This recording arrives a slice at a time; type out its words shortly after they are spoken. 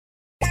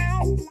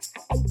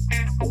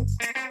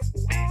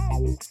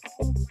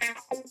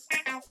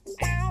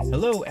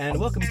Hello and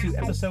welcome to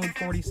episode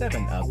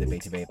 47 of the Bay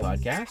to Bay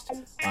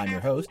podcast. I'm your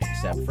host,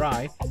 Seb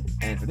Fry,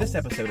 and for this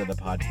episode of the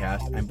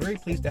podcast, I'm very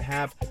pleased to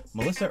have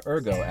Melissa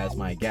Ergo as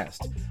my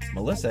guest.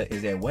 Melissa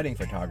is a wedding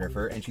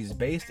photographer and she's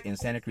based in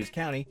Santa Cruz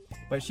County,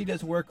 but she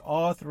does work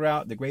all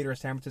throughout the greater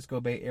San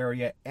Francisco Bay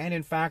Area and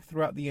in fact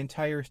throughout the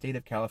entire state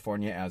of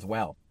California as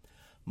well.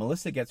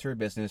 Melissa gets her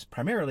business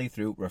primarily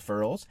through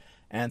referrals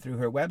and through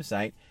her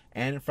website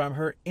and from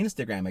her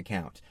Instagram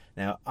account.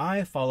 Now,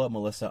 I follow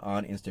Melissa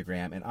on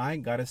Instagram, and I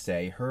gotta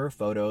say, her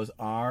photos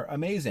are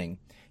amazing.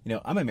 You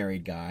know, I'm a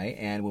married guy,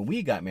 and when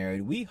we got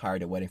married, we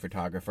hired a wedding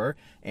photographer,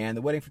 and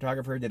the wedding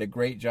photographer did a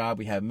great job.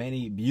 We have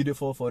many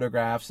beautiful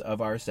photographs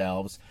of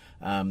ourselves,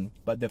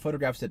 but the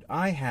photographs that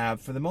I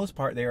have, for the most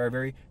part, they are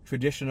very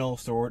traditional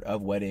sort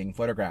of wedding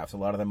photographs. A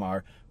lot of them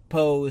are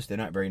posed, they're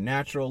not very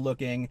natural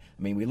looking.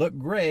 I mean, we look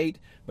great,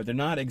 but they're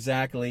not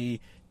exactly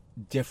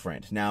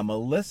different. Now,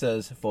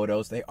 Melissa's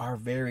photos, they are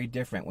very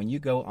different. When you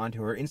go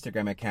onto her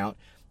Instagram account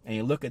and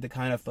you look at the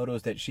kind of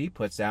photos that she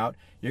puts out,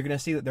 you're going to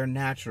see that they're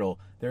natural,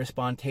 they're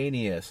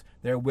spontaneous,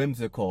 they're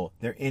whimsical,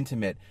 they're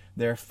intimate,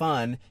 they're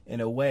fun in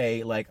a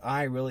way like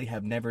I really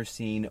have never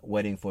seen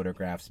wedding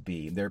photographs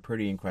be. They're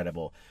pretty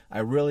incredible. I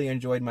really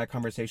enjoyed my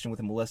conversation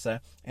with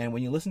Melissa, and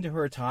when you listen to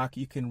her talk,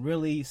 you can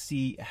really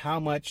see how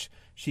much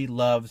she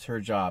loves her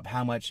job,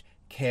 how much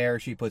care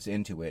she puts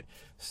into it.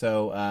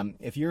 So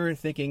if you're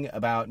thinking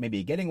about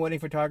maybe getting a wedding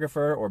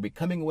photographer or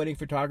becoming a wedding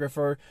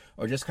photographer,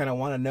 or just kind of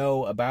want to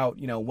know about,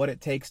 you know, what it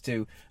takes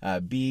to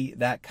be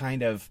that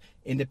kind of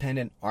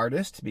independent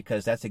artist,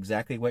 because that's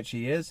exactly what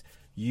she is,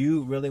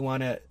 you really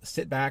want to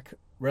sit back,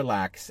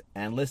 relax,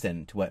 and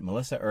listen to what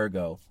Melissa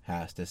Ergo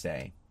has to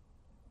say.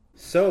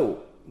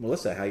 So,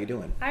 Melissa, how you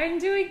doing? I'm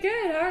doing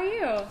good. How are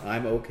you?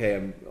 I'm okay.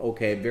 I'm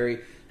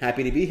very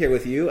happy to be here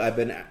with you. I've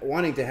been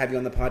wanting to have you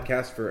on the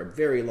podcast for a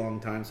very long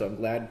time, so I'm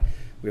glad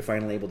we're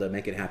finally able to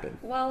make it happen.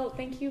 Well,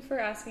 thank you for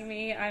asking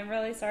me. I'm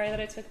really sorry that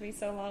it took me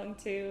so long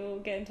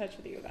to get in touch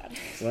with you about it.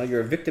 Well,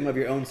 you're a victim of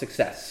your own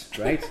success,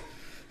 right?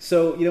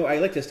 So, you know, I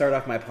like to start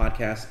off my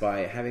podcast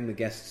by having the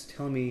guests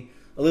tell me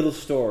a little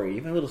story.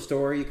 You have a little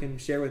story you can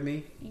share with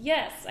me?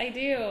 Yes, I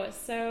do.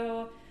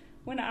 So,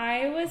 when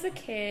I was a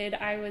kid,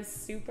 I was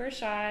super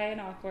shy and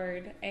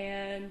awkward,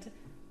 and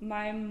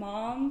my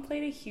mom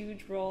played a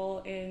huge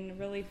role in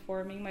really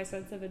forming my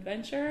sense of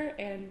adventure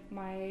and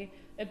my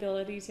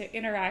ability to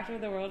interact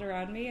with the world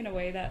around me in a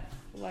way that,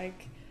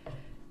 like,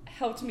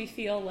 helped me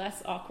feel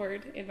less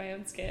awkward in my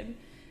own skin.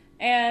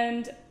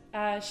 And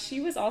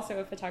she was also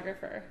a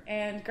photographer.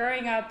 And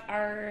growing up,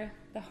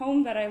 the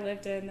home that I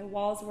lived in, the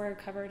walls were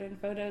covered in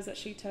photos that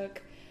she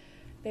took.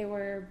 They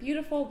were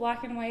beautiful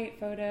black and white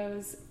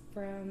photos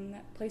from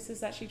places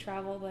that she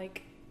traveled,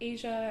 like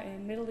Asia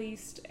and Middle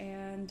East,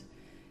 and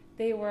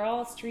they were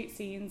all street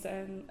scenes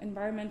and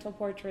environmental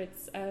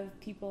portraits of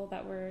people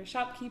that were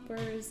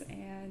shopkeepers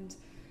and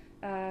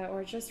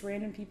or just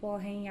random people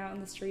hanging out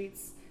in the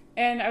streets.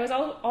 And I was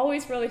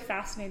always really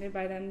fascinated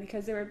by them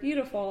because they were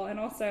beautiful, and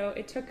also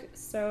it took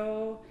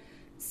so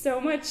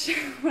much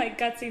like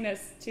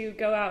gutsiness to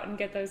go out and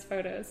get those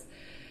photos.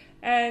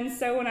 And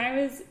so when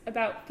I was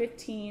about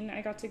 15,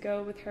 I got to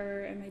go with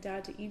her and my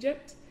dad to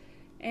Egypt.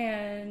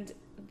 And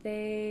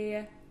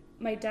it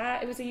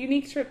was a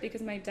unique trip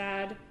because my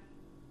dad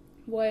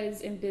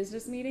was in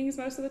business meetings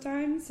most of the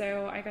time,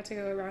 so I got to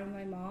go around with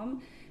my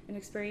mom and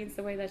experience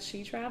the way that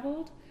she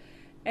traveled.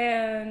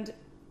 And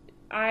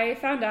I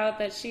found out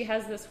that she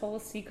has this whole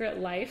secret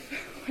life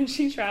when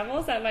she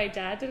travels that my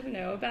dad didn't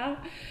know about.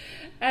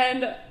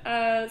 And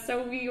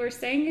so we were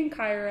staying in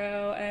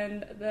Cairo,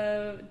 and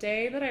the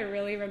day that I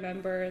really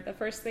remember, the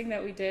first thing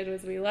that we did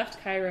was we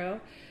left Cairo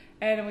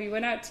and we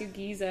went out to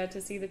Giza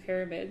to see the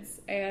pyramids,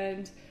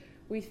 and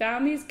we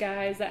found these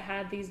guys that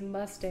had these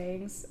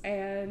Mustangs,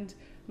 and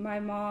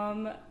my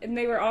mom, and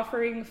they were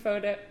offering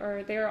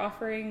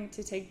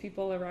to take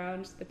people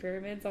around the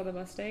pyramids on the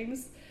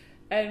Mustangs.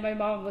 And my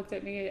mom looked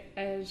at me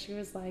and she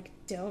was like,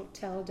 "Don't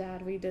tell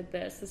Dad we did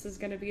this. This is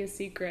going to be a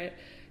secret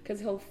because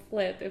he'll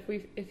flip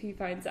if he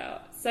finds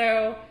out."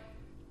 So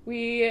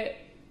we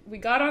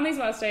got on these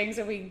Mustangs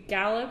and we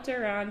galloped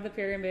around the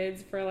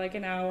pyramids for like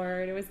an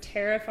hour, and it was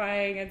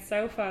terrifying and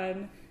so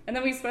fun. And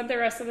then we spent the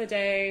rest of the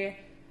day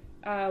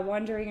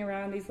wandering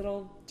around these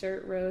little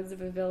dirt roads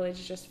of a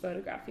village just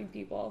photographing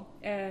people.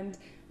 And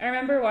I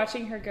remember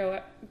watching her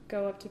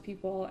go up to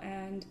people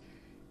and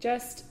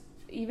just,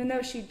 even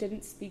though she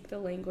didn't speak the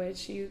language,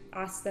 she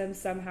asked them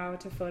somehow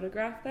to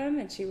photograph them,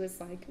 and she was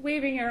like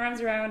waving her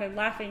arms around and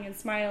laughing and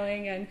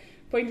smiling and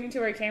pointing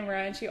to her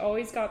camera, and she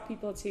always got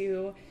people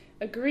to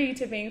agree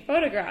to being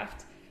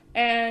photographed.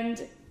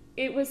 And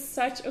it was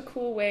such a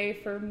cool way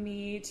for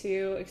me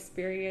to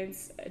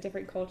experience a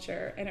different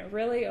culture, and it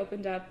really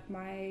opened up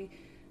my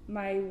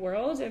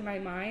world and my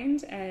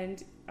mind,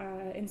 and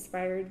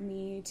inspired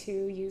me to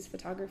use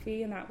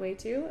photography in that way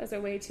too, as a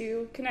way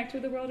to connect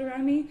with the world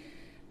around me.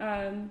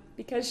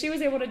 Because she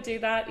was able to do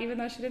that even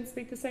though she didn't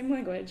speak the same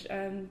language.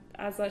 And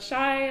as a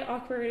shy,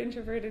 awkward,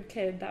 introverted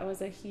kid, that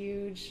was a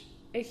huge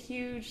a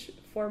huge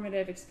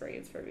formative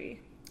experience for me.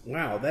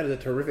 Wow, that is a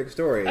terrific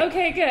story.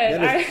 Okay, good.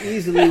 That is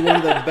easily one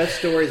of the best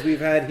stories we've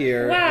had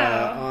here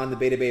Wow. on the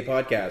Beta Bay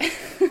podcast.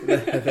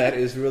 That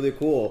is really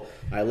cool.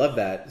 I love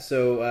that.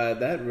 So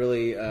that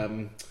really,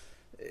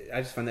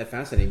 I just find that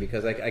fascinating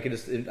because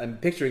I'm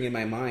picturing in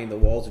my mind the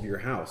walls of your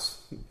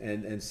house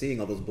and seeing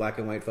all those black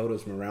and white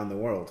photos from around the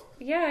world.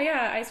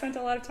 Yeah. I spent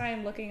a lot of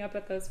time looking up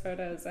at those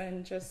photos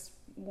and just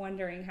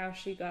wondering how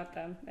she got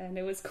them, and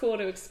it was cool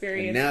to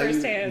experience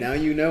firsthand. Now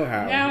you know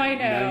how. Now I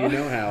know. Now you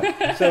know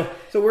how.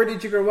 So where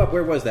did you grow up?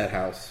 Where was that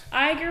house?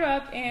 I grew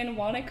up in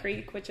Walnut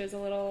Creek, which is a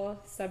little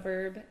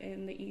suburb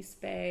in the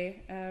East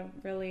Bay.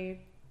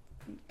 Really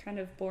kind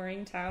of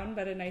boring town,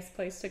 but a nice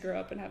place to grow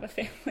up and have a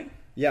family.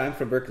 Yeah, I'm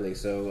from Berkeley,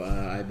 so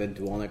I've been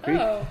to Walnut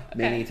Creek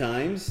many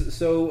times.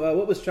 So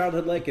what was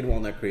childhood like in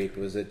Walnut Creek?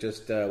 Was it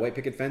just white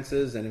picket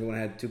fences and everyone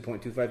had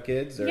 2.25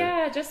 kids? Or?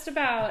 Yeah, just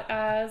about.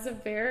 It was a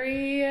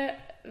very,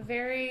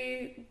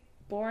 very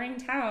boring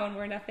town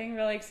where nothing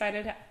really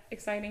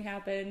exciting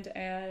happened,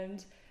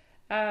 and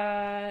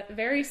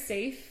very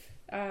safe.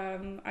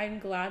 I'm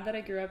glad that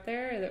I grew up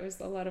there. There was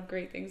a lot of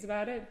great things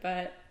about it,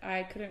 but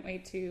I couldn't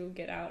wait to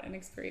get out and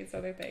experience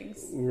other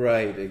things.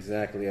 Right,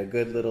 exactly. A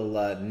good little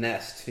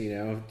nest,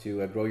 to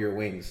grow your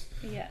wings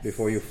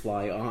before you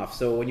fly off.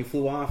 So when you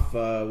flew off,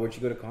 where'd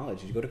you go to college?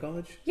 Did you go to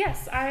college?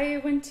 Yes,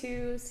 I went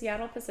to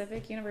Seattle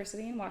Pacific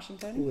University in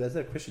Washington. Ooh, that's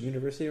a Christian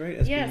university, right?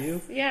 SPU?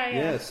 Yes, yeah.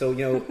 Yeah, so,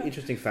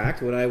 interesting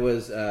fact, when I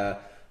was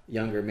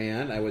younger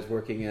man, I was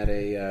working at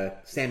a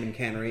salmon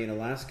cannery in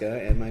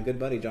Alaska, and my good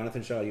buddy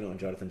Jonathan Shaw, you know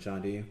Jonathan Shaw,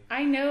 do you?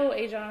 I know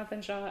a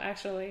Jonathan Shaw,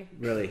 actually.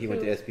 Really? He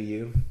went to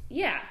SPU?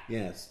 Yeah.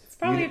 Yes. It's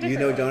probably a different You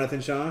know one.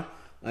 Jonathan Shaw?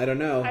 I don't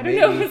know. I don't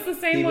know if it's the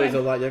same he one. He was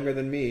a lot younger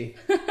than me.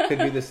 Could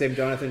be the same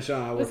Jonathan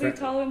Shaw. Was he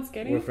tall and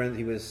skinny? We're friends.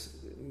 He was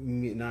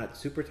not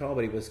super tall,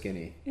 but he was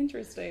skinny.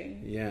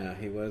 Interesting. Yeah,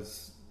 he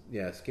was...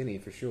 Yeah, skinny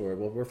for sure.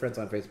 Well, we're friends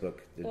on Facebook.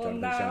 Well,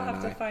 Jonathan now Shaw I'll have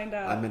and to I. find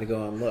out. I'm going to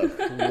go and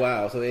look.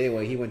 Wow. So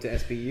anyway, he went to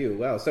SPU.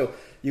 Wow. So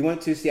you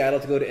went to Seattle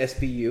to go to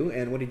SPU,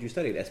 and what did you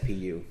study at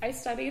SPU? I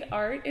studied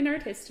art and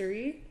art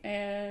history,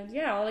 and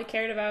all I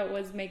cared about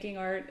was making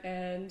art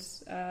and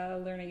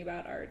learning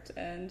about art.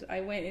 And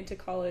I went into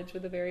college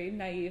with a very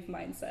naive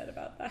mindset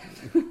about that.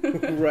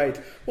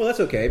 Right. Well, that's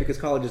okay, because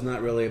college is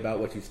not really about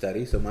what you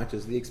study so much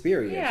as the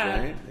experience,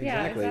 right? Exactly.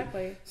 Yeah,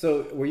 exactly.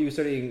 So are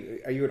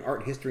you an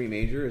art history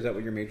major? Is that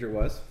what your major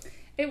was?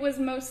 It was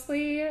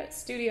mostly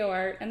studio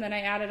art, and then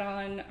I added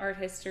on art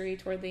history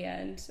toward the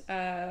end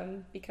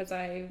because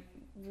I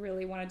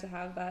really wanted to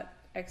have that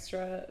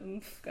extra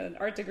oomph. An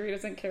art degree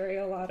doesn't carry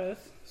a lot of...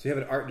 So you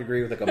have an art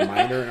degree with like a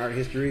minor in art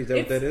history? Is that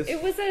what that is?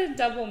 It was a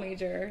double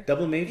major.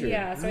 Double major?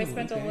 Yeah, so I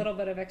spent a little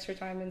bit of extra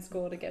time in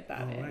school to get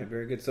that in. All right,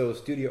 very good. So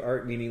studio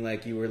art meaning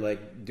like you were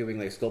like doing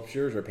like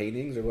sculptures or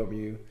paintings, or what were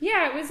you...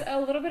 Yeah, it was a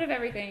little bit of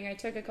everything. I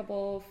took a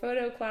couple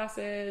photo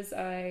classes.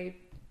 I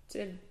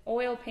did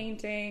oil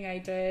painting. I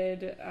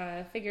did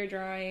figure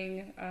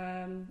drawing,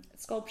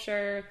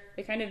 sculpture.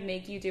 They kind of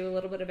make you do a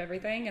little bit of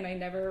everything, and I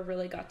never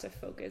really got to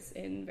focus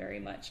in very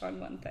much on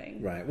one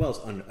thing. Right. Well, it's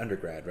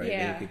undergrad, right?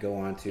 Yeah. You could go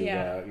on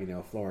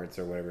to Florence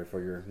or whatever for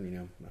your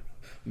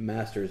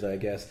master's, I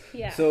guess.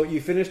 Yeah. So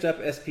you finished up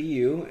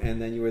SPU,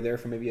 and then you were there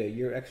for maybe a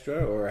year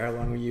extra, or how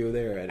long were you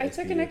there at SPU? I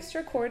took an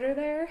extra quarter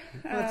there. Oh,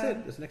 that's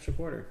it. That's an extra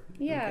quarter.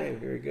 Yeah. Okay,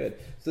 very good.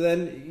 So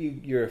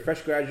then you're a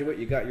fresh graduate.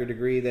 You got your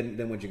degree. Then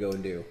what'd you go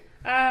and do?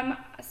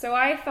 So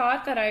I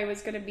thought that I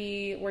was going to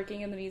be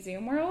working in the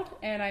museum world,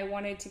 and I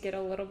wanted to get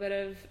a little bit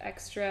of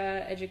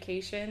extra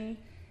education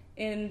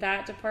in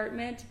that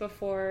department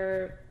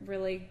before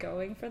really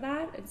going for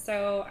that. And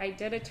so I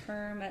did a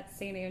term at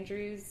St.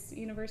 Andrews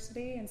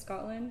University in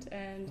Scotland,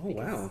 and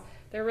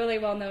they're really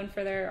well known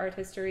for their art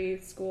history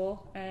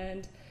school.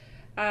 And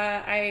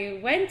I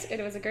went, and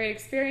it was a great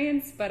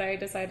experience, but I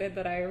decided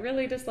that I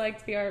really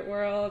disliked the art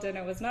world and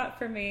it was not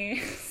for me.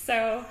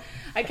 So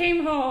I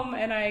came home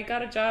and I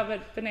got a job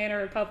at Banana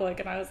Republic,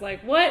 and I was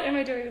like, what am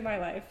I doing with my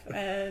life?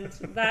 And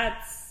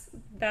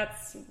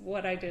that's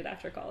what I did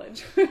after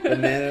college.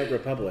 Banana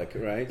Republic,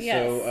 right?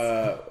 Yes.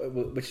 So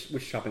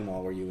which shopping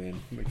mall were you in?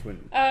 Which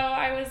one? Oh,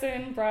 I was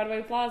in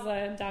Broadway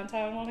Plaza in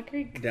downtown Walnut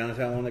Creek.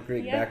 Downtown Walnut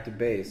Creek, Yep. Back to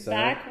base. So.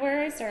 Back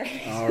where I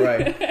started. All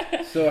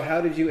right. So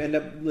how did you end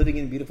up living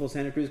in beautiful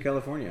Santa Cruz,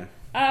 California?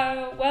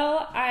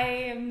 Well,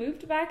 I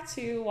moved back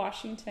to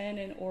Washington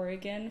and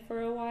Oregon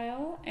for a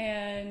while,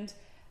 and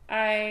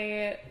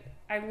I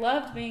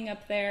loved being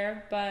up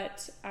there,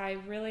 but I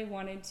really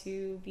wanted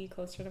to be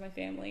closer to my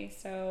family.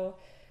 So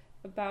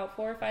about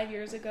 4 or 5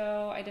 years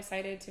ago, I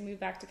decided to move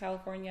back to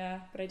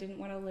California, but I didn't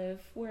want to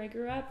live where I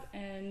grew up.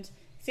 And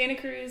Santa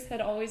Cruz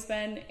had always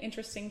been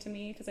interesting to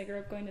me because I grew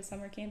up going to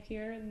summer camp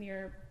here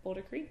near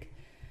Boulder Creek.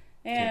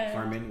 And Camp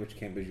Harmon, which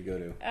camp did you go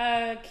to?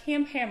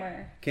 Camp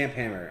Hammer. Camp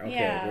Hammer. Okay,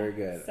 Yeah, very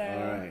good. so-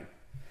 All right.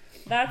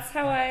 That's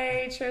how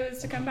I chose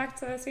to come back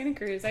to Santa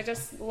Cruz. I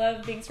just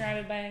love being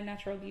surrounded by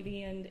natural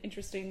beauty and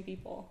interesting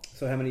people.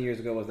 So how many years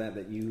ago was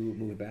that you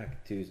moved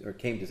back to, or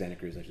came to Santa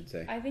Cruz, I should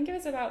say? I think it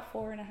was about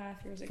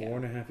 4.5 years ago.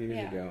 4.5 years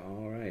Yeah. ago.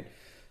 All right.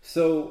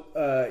 So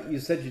you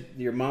said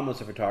your mom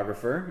was a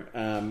photographer,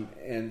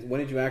 and when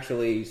did you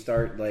actually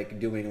start like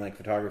doing like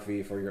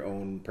photography for your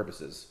own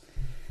purposes?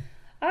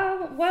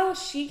 Well,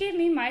 she gave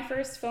me my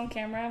first film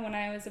camera when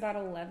I was about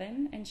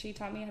 11, and she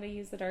taught me how to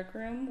use the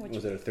darkroom. Which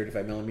was it a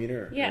 35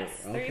 millimeter? Yes,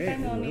 okay. 35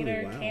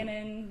 millimeter Wow.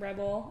 Canon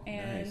Rebel,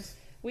 and Nice.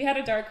 we had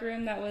a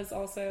darkroom that was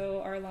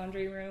also our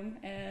laundry room,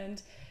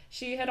 and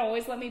she had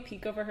always let me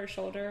peek over her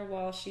shoulder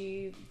while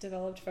she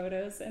developed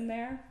photos in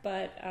there,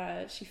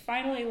 but she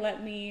finally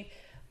let me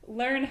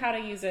learn how to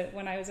use it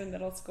when I was in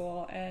middle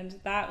school, and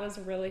that was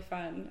really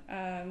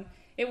fun.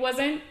 It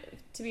wasn't,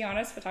 to be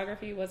honest,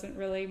 photography wasn't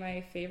really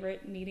my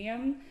favorite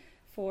medium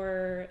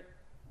for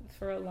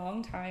a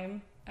long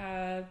time,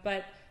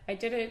 but I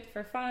did it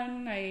for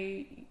fun.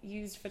 I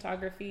used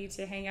photography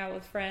to hang out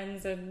with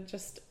friends and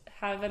just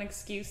have an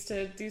excuse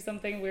to do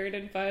something weird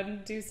and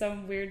fun, do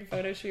some weird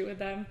photo shoot with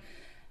them.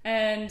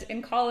 And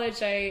in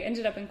college, I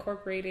ended up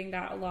incorporating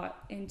that a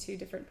lot into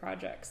different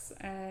projects.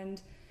 And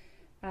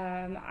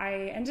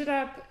I ended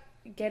up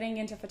getting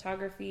into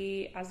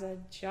photography as a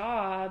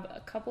job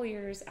a couple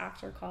years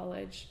after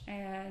college.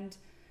 And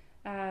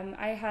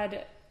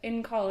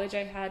in college,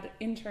 I had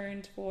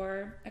interned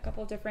for a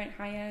couple different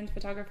high-end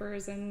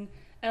photographers in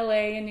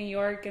LA and New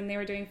York, and they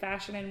were doing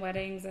fashion and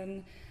weddings.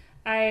 And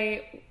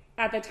I,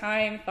 at the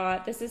time,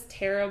 thought, this is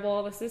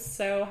terrible. This is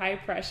so high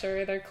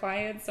pressure. Their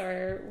clients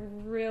are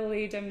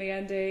really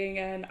demanding,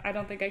 and I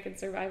don't think I could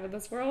survive in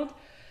this world.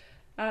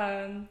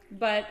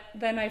 But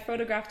then I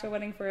photographed a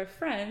wedding for a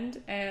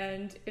friend,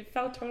 and it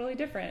felt totally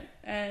different.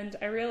 And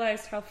I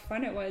realized how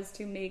fun it was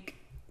to make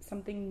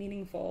something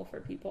meaningful for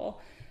people.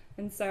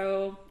 And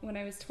so when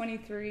I was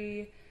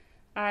 23,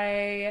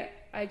 I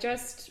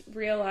just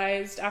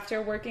realized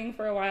after working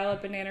for a while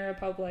at Banana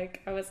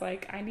Republic, I was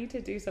like, I need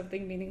to do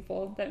something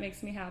meaningful that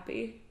makes me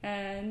happy.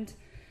 And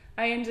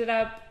I ended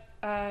up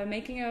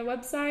making a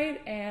website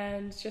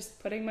and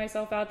just putting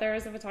myself out there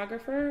as a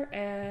photographer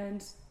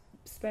and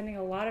spending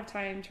a lot of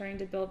time trying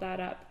to build that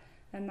up.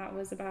 And that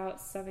was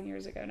about 7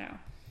 years ago now.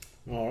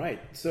 All right.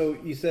 So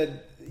you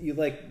said you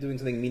like doing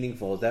something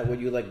meaningful. Is that what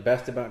you like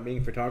best about being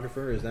a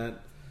photographer? Is that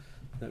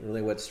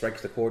really what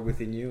strikes the chord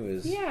within you?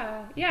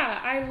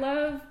 Yeah. I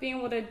love being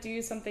able to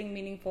do something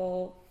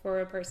meaningful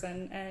for a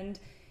person. And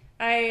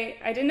I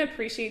didn't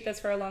appreciate this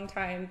for a long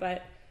time,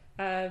 but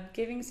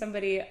giving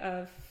somebody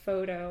a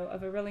photo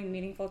of a really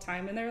meaningful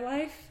time in their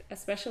life,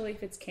 especially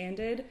if it's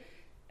candid,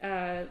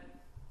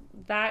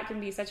 that can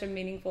be such a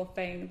meaningful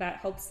thing that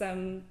helps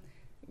them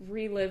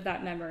relive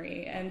that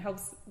memory and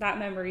helps that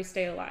memory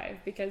stay alive,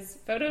 because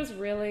photos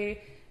really,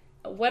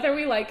 whether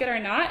we like it or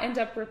not, end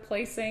up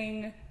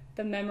replacing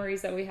the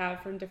memories that we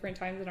have from different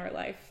times in our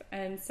life.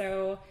 And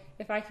so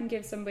if I can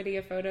give somebody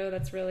a photo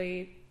that's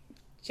really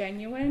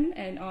genuine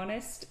and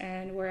honest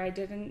and where I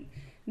didn't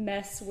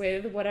mess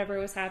with whatever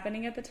was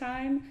happening at the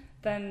time,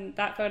 then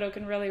that photo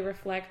can really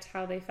reflect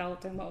how they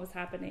felt and what was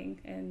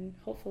happening, and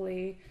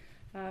hopefully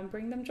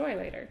bring them joy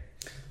later.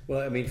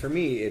 Well, I mean, for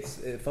me,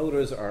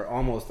 photos are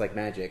almost like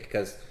magic,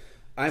 because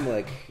I'm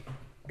like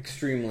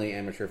extremely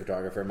amateur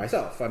photographer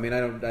myself. I mean,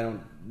 no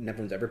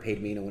one's ever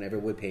paid me, no one ever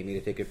would pay me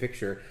to take a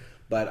picture,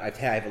 but I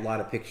have a lot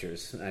of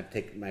pictures. I've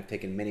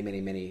taken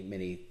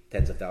many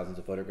tens of thousands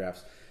of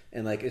photographs,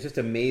 and like it's just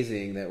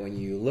amazing that when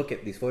you look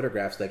at these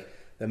photographs, like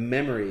the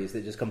memories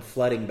that just come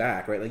flooding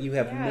back, right? Like you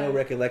have no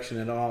recollection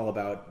at all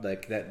about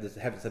like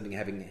something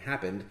having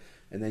happened.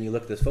 And then you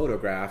look at this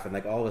photograph, and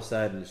like all of a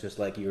sudden, it's just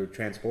like you're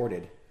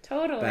transported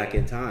back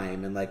in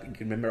time, and like you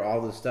can remember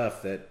all the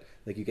stuff that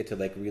like you get to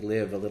like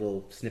relive a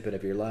little snippet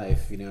of your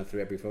life,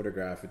 through every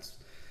photograph. It's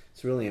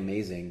really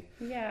amazing.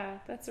 Yeah,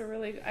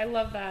 I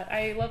love that.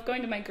 I love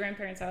going to my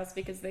grandparents' house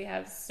because they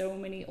have so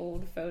many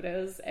old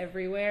photos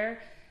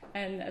everywhere,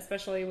 and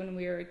especially when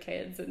we were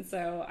kids. And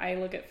so I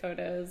look at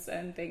photos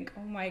and think,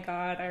 oh my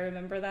God, I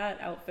remember that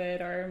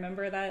outfit, or I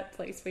remember that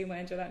place we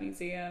went to, that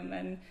museum,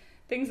 and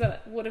things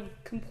that would have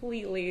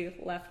completely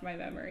left my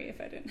memory if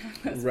I didn't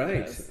have those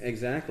right photos.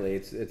 Exactly.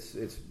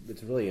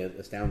 It's really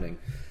astounding.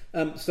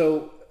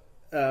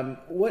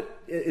 What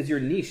is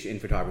your niche in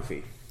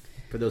photography,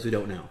 for those who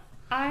don't know?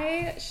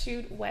 I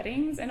shoot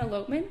weddings and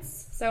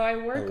elopements, so I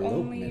work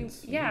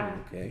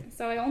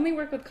So I only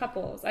work with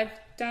couples. I've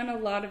done a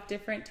lot of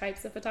different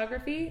types of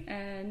photography,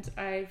 and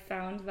I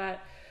found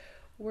that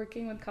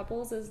working with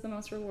couples is the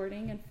most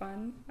rewarding and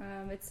fun.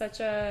 It's such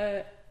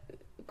a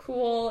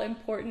cool,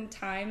 important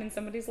time in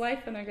somebody's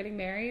life when they're getting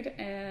married,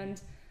 and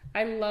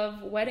I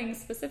love weddings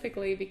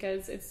specifically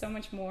because it's so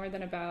much more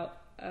than about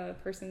a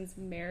person's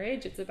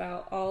marriage. It's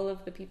about all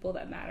of the people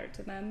that matter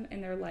to them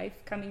in their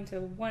life coming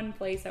to one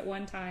place at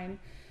one time,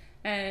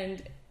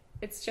 and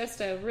it's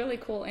just a really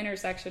cool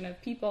intersection of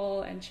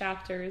people and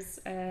chapters,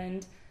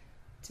 and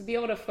to be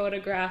able to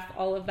photograph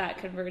all of that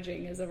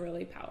converging is a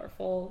really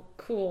powerful,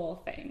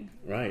 cool thing.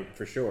 Right,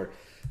 for sure.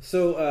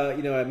 So,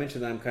 I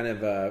mentioned I'm kind of,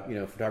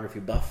 photography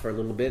buff for a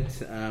little bit.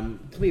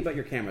 Tell me about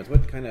your cameras.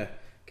 What kind of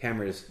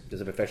cameras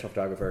does a professional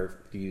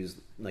photographer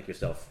use, like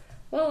yourself?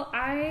 Well,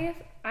 I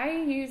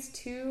use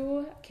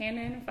two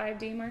Canon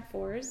 5D Mark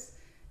IVs,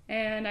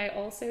 And I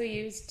also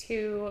use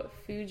 2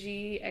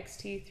 Fuji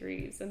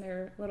X-T3s, and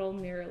they're little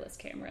mirrorless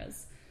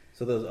cameras.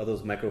 So those are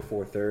those micro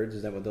four thirds?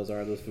 Is that what those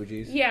are? Those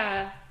Fujis?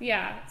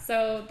 Yeah.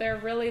 So they're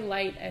really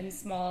light and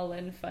small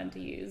and fun to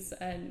use,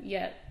 and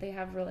yet they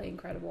have really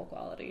incredible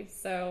quality.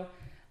 So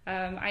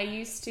I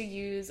used to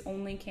use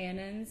only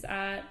Canons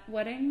at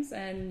weddings,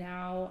 and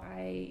now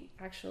I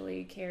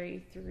actually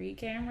carry 3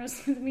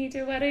 cameras with me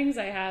to weddings.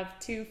 I have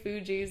 2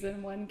 Fujis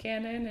and 1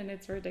 Canon, and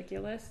it's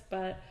ridiculous,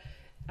 but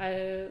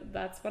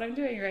that's what I'm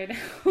doing right now.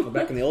 Well,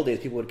 back in the old days,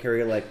 people would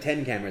carry like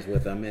 10 cameras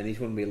with them, and each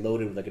one would be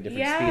loaded with like a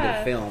different speed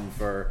of film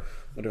for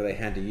whatever they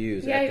had to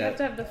use. Yeah, you have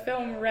to have the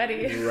film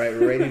ready. Right,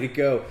 ready to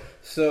go.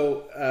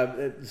 So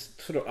it's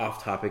sort of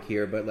off topic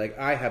here, but like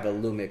I have a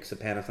Lumix, a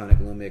Panasonic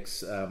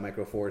Lumix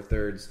Micro Four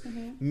Thirds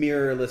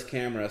mirrorless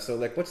camera. So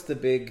like, what's the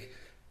big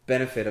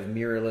benefit of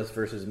mirrorless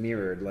versus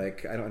mirrored?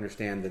 Like, I don't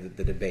understand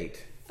the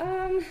debate.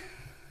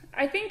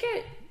 I think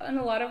in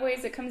a lot of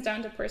ways it comes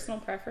down to personal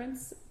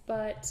preference,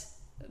 but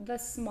the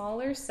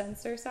smaller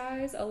sensor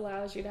size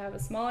allows you to have a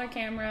smaller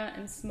camera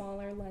and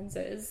smaller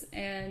lenses,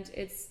 and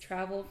it's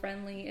travel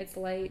friendly, it's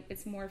light,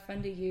 it's more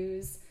fun to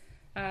use.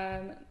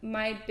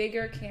 My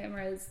bigger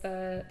cameras,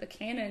 the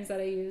Canons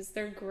that I use,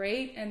 they're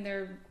great and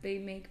they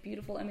make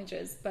beautiful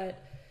images,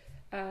 but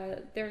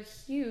they're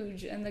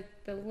huge, and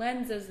the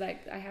lenses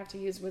that I have to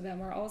use with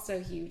them are also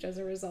huge as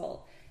a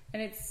result,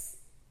 and it's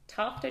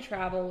tough to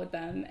travel with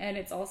them, and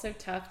it's also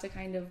tough to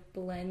kind of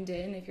blend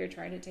in if you're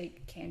trying to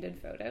take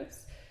candid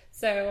photos.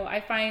 So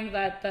I find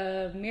that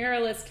the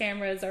mirrorless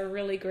cameras are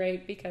really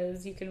great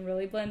because you can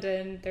really blend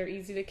in. They're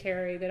easy to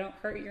carry. They don't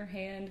hurt your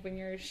hand when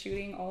you're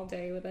shooting all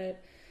day with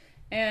it.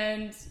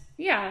 And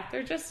yeah,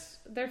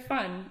 they're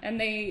fun, and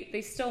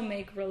they still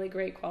make really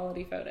great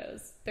quality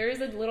photos. There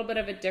is a little bit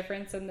of a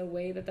difference in the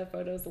way that the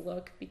photos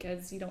look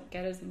because you don't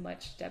get as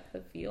much depth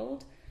of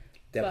field.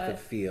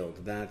 Of field,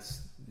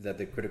 that's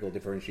the critical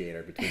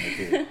differentiator between the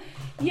two.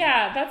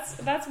 Yeah,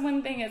 that's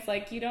one thing, is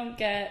like you don't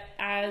get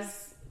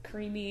as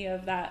creamy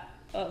of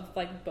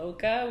like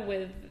bokeh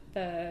with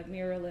the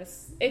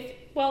mirrorless.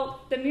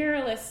 The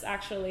mirrorless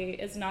actually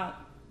is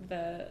not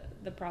the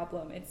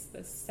problem. It's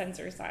the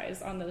sensor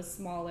size on those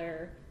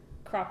smaller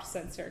cropped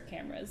sensor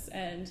cameras,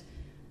 and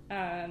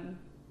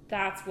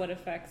that's what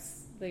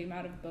affects the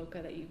amount of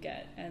bokeh that you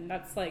get. And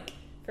that's like,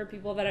 for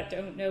people that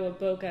don't know what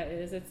bokeh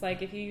is, it's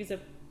like if you use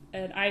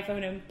an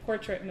iPhone in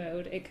portrait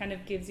mode, it kind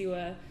of gives you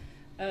a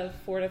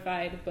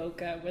fortified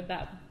bokeh with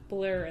that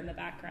blur in the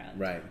background.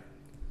 Right.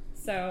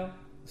 So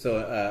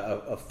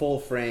a full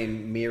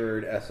frame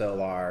mirrored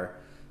SLR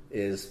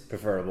is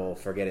preferable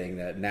for getting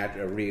that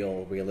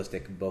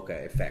realistic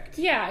bokeh effect.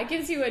 Yeah, it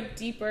gives you a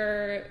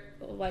deeper,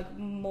 like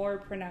more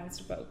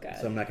pronounced bokeh.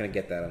 So I'm not going to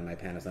get that on my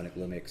Panasonic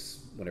Lumix,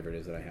 whatever it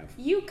is that I have.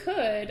 You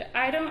could.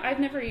 I've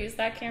never used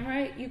that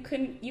camera. You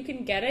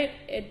can get it.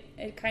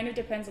 It kind of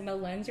depends on the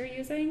lens you're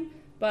using,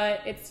 but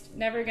it's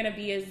never going to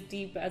be as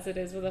deep as it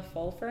is with a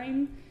full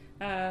frame.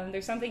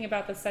 There's something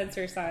about the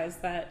sensor size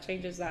that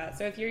changes that.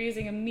 So if you're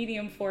using a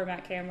medium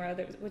format camera,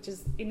 which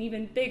is an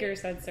even bigger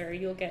sensor,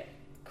 you'll get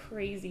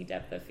crazy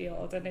depth of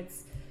field, and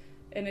it's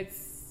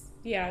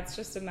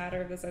just a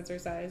matter of the sensor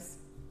size.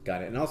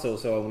 Got it. And also,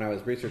 so when I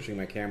was researching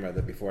my camera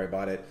before I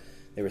bought it,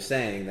 they were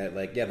saying that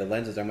the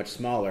lenses are much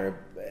smaller,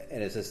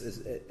 and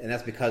and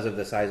that's because of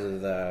the size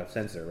of the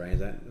sensor, right? Is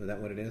that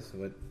what it is?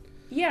 What?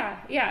 Yeah.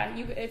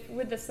 If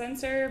with the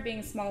sensor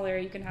being smaller,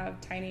 you can have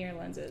tinier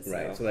lenses.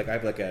 Right. So like I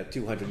have like a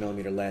 200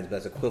 millimeter lens,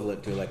 but that's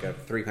equivalent to like a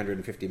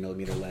 350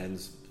 millimeter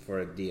lens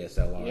for a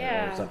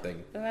DSLR or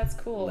something. And that's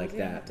cool. Like you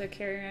that. don't have to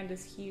carry around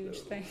this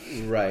huge thing.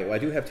 Right. Well, I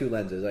do have 2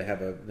 lenses. I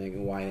have a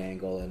wide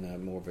angle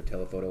and more of a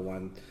telephoto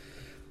one.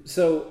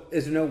 So,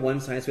 is there no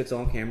one size fits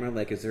all camera?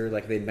 Like, is there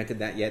they invented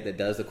that yet that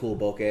does the cool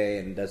bokeh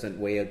and doesn't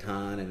weigh a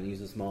ton and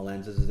uses small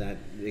lenses? Does that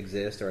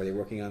exist, or are they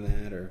working on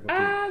that? Or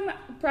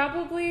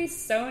probably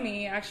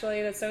Sony.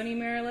 Actually, the Sony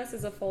mirrorless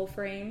is a full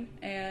frame,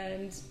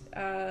 and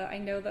I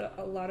know that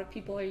a lot of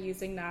people are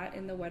using that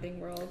in the wedding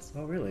world.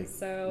 Oh, really?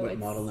 So, what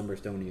model number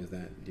Sony is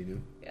that? Do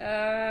you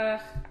know?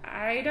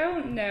 I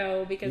don't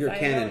know because you're a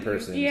Canon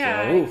person.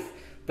 Yeah, so, oof,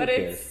 but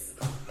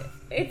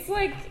it's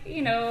like,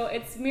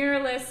 it's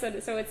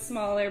mirrorless, so it's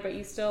smaller, but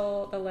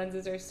the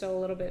lenses are still a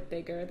little bit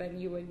bigger than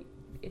you would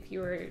if you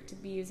were to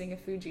be using a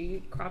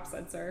Fuji crop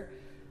sensor.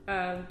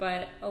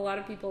 But a lot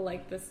of people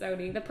like the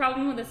Sony. The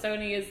problem with the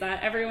Sony is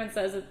that everyone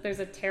says that there's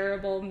a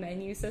terrible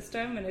menu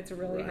system, and it's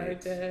really hard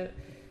to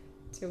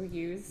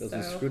use. Those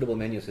inscrutable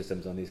menu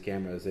systems on these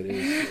cameras, it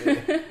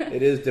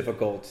is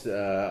difficult.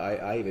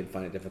 I even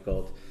find it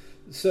difficult.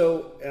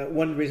 So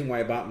one reason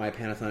why I bought my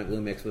Panasonic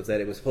Lumix was that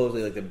it was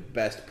supposedly like the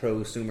best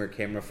prosumer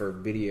camera for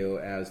video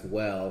as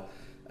well.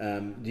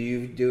 Do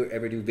you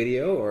ever do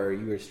video, or are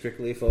you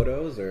strictly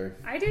photos? Or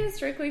I do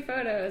strictly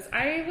photos.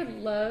 I would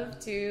love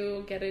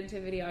to get into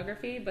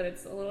videography, but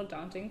it's a little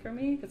daunting for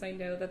me because I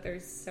know that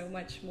there's so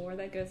much more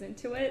that goes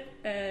into it,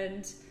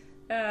 and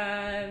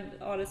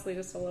honestly,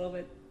 just a little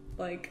bit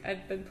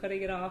I've been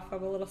putting it off.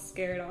 I'm a little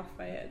scared off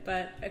by it,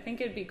 but I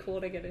think it'd be cool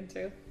to get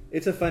into.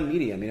 It's a fun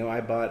medium.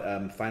 I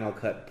bought Final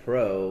Cut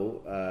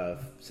Pro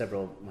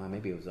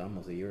maybe it was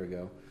almost a year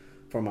ago,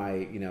 for my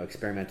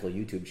experimental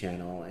YouTube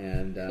channel,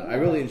 and Cool. I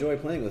really enjoy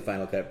playing with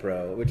Final Cut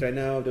Pro, which I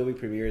know Adobe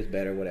Premiere is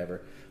better,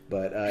 whatever,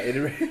 but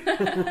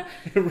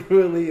it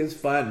really is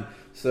fun.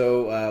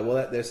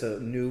 So there's a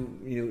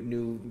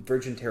new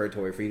virgin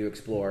territory for you to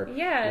explore.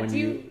 Yeah.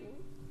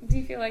 Do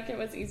you feel like it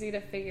was easy to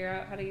figure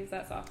out how to use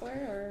that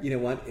software? Or? You know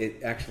what?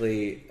 It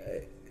actually,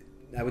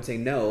 I would say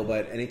no,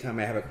 but anytime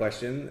I have a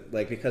question,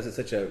 because it's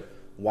such a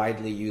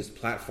widely used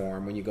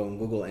platform, when you go and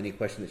Google any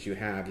question that you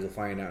have, you'll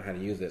find out how to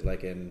use it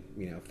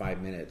in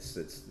 5 minutes.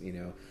 It's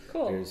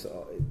Cool. There's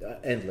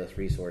endless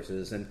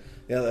resources, and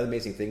the other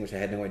amazing thing, which I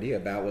had no idea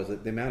about, was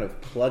the amount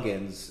of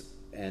plugins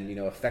and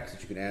effects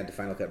that you can add to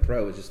Final Cut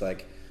Pro is just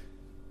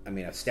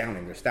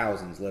astounding. There's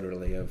thousands,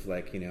 literally, of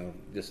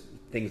just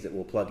things that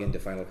will plug into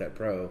Final Cut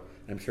Pro.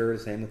 I'm sure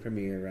the same with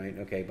Premiere, right?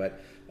 Okay,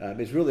 but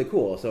it's really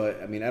cool. So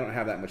I don't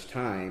have that much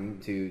time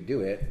to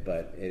do it,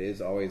 but it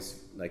is always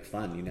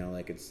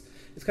fun.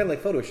 It's kind of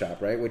like Photoshop,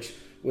 right?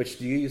 Which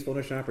do you use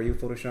Photoshop? Are you a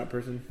Photoshop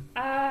person?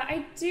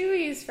 I do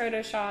use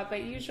Photoshop,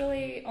 but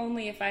usually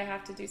only if I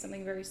have to do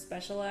something very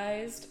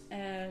specialized,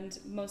 and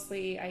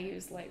mostly I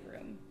use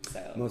Lightroom.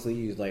 So Mostly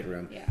you use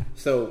Lightroom. Yeah.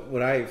 So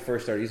when I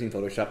first started using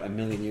Photoshop a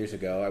million years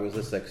ago, I was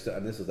just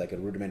this was a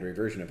rudimentary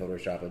version of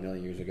Photoshop a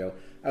million years ago.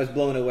 I was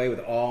blown away with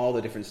all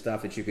the different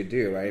stuff that you could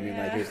do, right?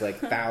 Yeah. There's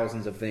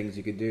thousands of things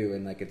you could do,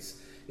 and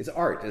it's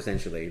art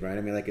essentially, right?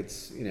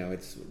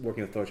 It's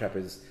working with Photoshop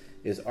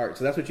is art.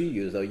 So that's what you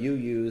use, though. You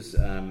use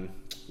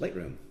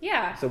Lightroom.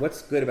 Yeah. So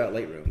what's good about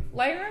Lightroom?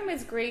 Lightroom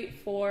is great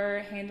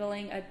for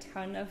handling a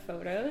ton of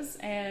photos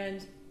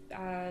and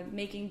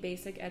making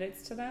basic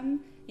edits to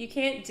them. You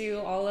can't do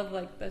all of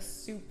the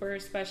super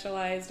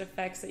specialized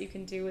effects that you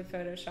can do with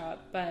Photoshop,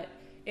 but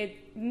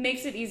it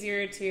makes it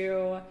easier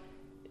to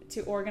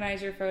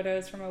organize your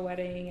photos from a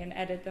wedding and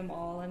edit them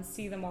all and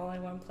see them all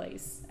in one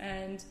place.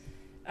 And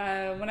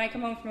when I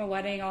come home from a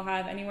wedding, I'll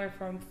have anywhere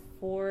from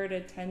 4,000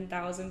 to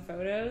 10,000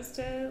 photos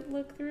to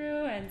look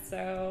through, and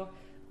so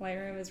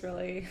Lightroom is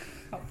really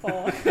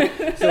helpful.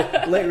 So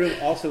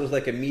Lightroom also is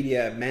a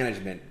media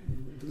management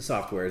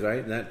software,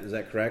 right? Is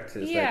that correct?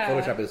 Yeah.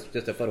 Photoshop is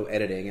just a photo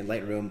editing, and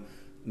Lightroom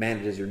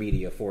manages your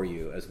media for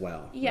you as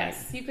well.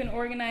 Yes, right? You can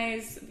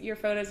organize your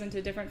photos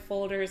into different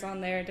folders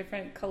on there,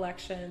 different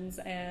collections,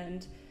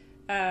 and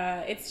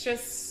it's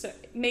just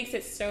makes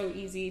it so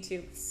easy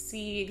to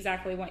see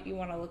exactly what you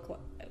want to look like.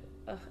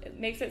 It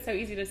makes it so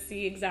easy to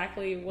see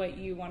exactly what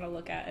you want to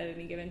look at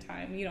any given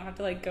time. You don't have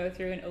to go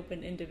through and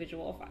open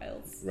individual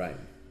files. Right.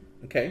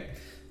 Okay.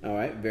 All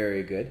right.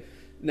 Very good.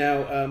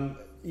 Now,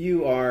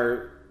 you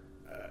are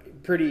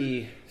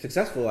pretty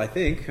successful, I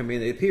think.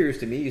 It appears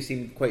to me you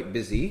seem quite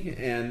busy,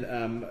 and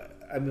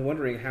I've been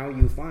wondering how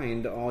you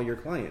find all your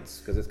clients,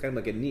 because it's kind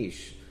of like a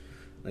niche.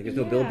 There's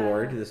no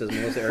billboard. This is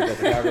Melissa Ergo,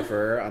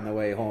 photographer, on the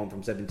way home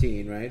from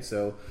 17, right?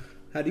 So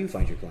how do you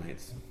find your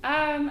clients?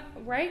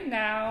 Right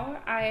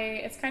now,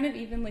 it's kind of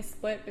evenly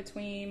split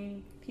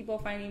between people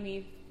finding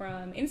me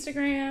from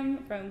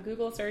Instagram, from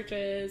Google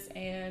searches,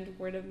 and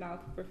word of mouth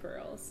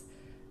referrals.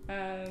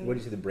 What do you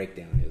say the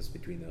breakdown is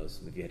between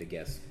those, if you had to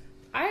guess?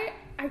 I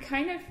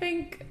kind of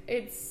think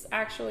it's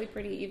actually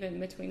pretty even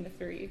between the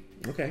three.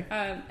 Okay.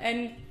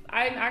 And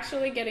I'm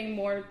actually getting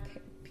more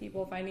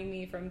people finding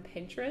me from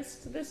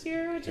Pinterest this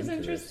year, which is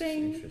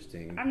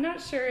interesting. I'm not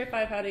sure if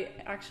I've had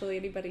actually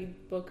anybody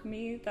book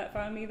me that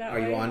found me that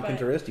way. Are you on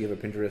Pinterest? Do you have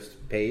a Pinterest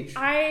page?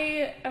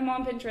 I am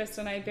on Pinterest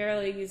and I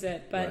barely use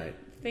it, but right.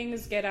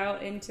 Things get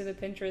out into the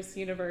Pinterest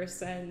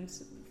universe and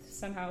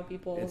somehow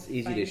people It's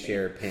easy find to me.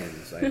 share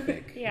pins, I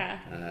think. Yeah.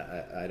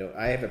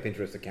 I have a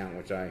Pinterest account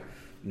which I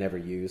never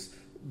use.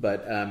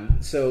 But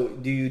so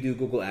do you do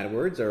Google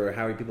AdWords, or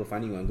how are people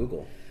finding you on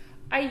Google?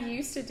 I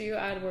used to do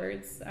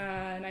AdWords,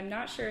 and I'm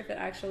not sure if it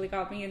actually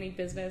got me any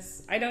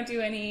business. I don't do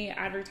any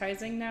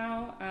advertising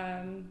now,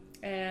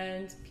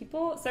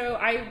 so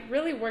I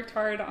really worked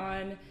hard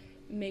on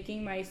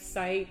making my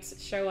site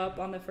show up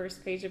on the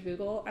first page of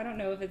Google. I don't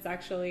know if it's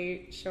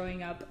actually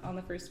showing up on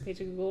the first page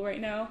of Google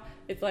right now.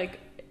 It's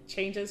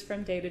changes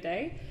from day to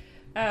day.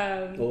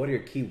 Well, what are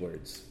your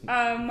keywords?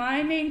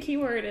 My main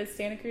keyword is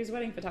Santa Cruz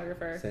wedding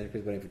photographer. Santa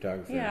Cruz wedding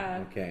photographer.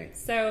 Yeah. Okay.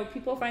 So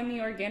people find me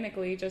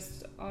organically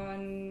just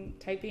on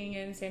typing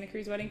in Santa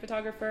Cruz wedding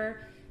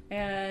photographer.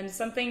 And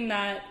something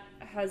that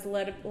has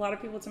led a lot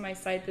of people to my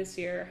site this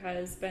year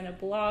has been a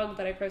blog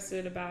that I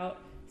posted about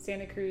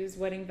Santa Cruz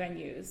wedding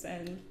venues,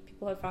 and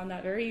people have found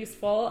that very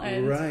useful,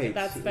 and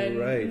that's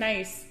been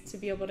nice to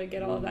be able to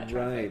get all of that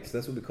traffic. Right, so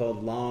that's what we call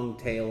long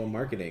tail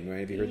marketing, right?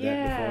 Have you heard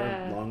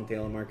that before? Long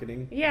tail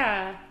marketing?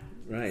 Yeah.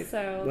 Right.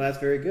 So, well, that's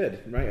very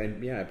good, right?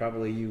 And yeah,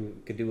 probably you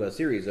could do a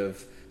series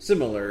of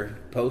similar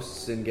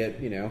posts and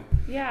get,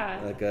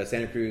 like a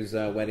Santa Cruz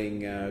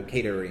wedding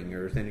catering,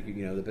 or Santa Cruz,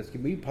 the best.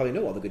 We probably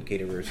know all the good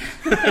caterers.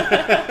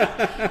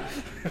 I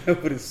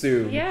would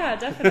assume. Yeah,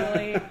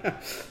 definitely.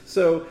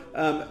 So,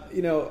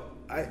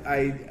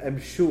 I am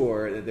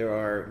sure that there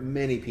are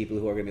many people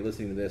who are going to be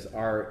listening to this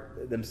are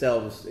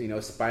themselves,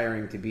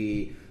 aspiring to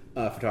be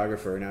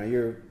photographer. Now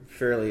you're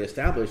fairly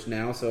established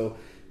now, so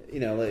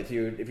if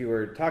you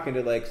were talking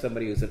to like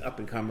somebody who's an up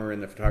and comer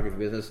in the photography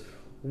business,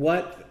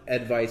 what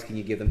advice can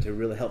you give them to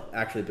really help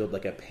actually build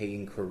like a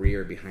paying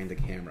career behind the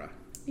camera?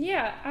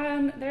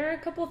 Yeah, there are a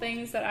couple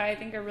things that I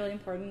think are really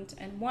important,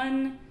 and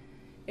one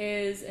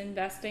is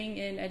investing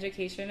in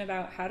education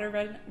about how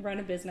to run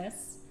a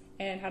business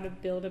and how to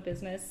build a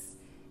business,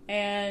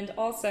 and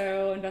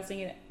also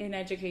investing in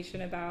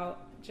education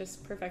about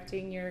just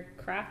perfecting your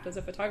craft as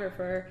a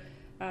photographer.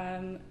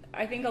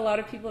 I think a lot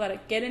of people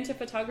that get into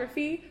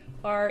photography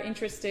are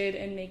interested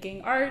in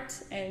making art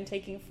and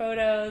taking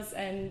photos,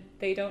 and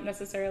they don't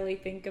necessarily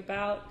think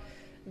about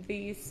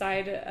the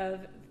side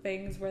of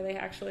things where they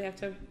actually have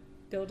to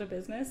build a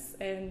business.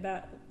 And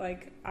that,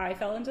 like, I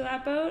fell into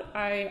that boat.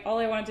 All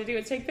I wanted to do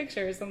was take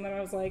pictures, and then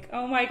I was like,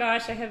 oh my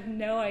gosh, I have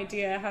no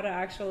idea how to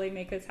actually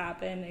make this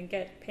happen and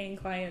get paying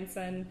clients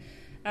and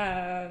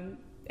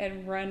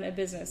run a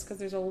business, because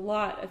there's a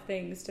lot of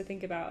things to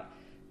think about.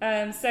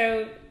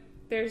 So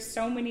there's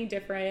so many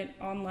different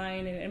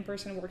online and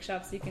in-person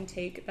workshops you can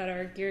take that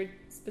are geared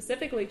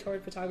specifically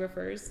toward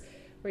photographers,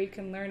 where you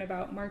can learn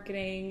about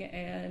marketing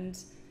and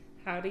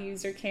how to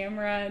use your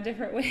camera in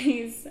different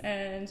ways.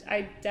 And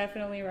I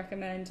definitely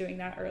recommend doing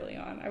that early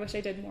on. I wish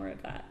I did more of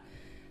that.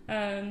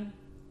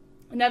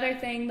 Another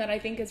thing that I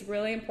think is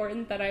really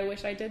important that I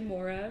wish I did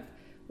more of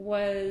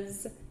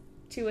was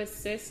to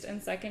assist and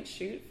second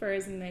shoot for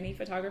as many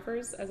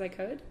photographers as I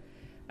could.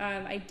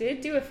 I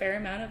did do a fair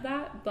amount of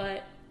that,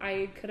 but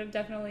I could have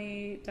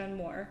definitely done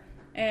more.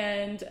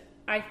 And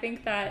I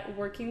think that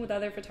working with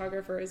other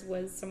photographers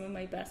was some of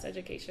my best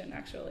education,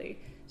 actually.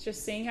 It's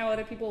just seeing how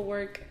other people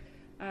work,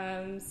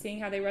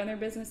 seeing how they run their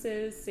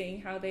businesses, seeing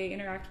how they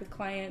interact with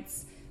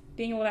clients,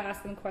 being able to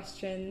ask them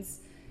questions.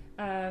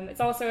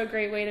 It's also a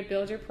great way to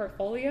build your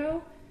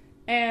portfolio,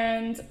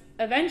 and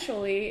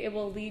eventually it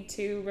will lead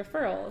to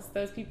referrals.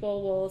 Those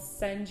people will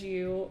send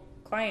you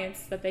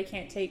clients that they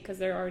can't take because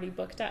they're already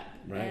booked up.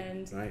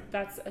 Right.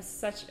 That's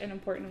such an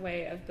important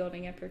way of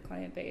building up your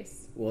client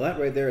base. Well, that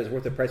right there is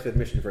worth the price of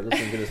admission for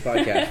listening to this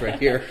podcast right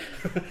here.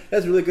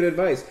 That's really good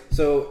advice.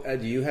 So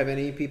do you have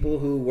any people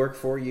who work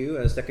for you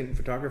as second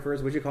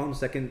photographers? Would you call them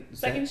second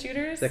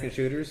shooters? Second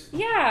shooters?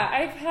 Yeah,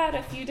 I've had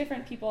a few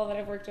different people that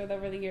I've worked with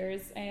over the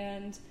years,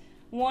 and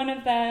one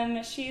of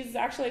them, she's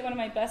actually one of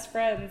my best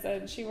friends,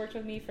 and she worked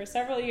with me for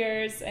several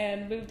years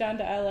and moved down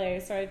to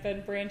LA, so I've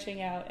been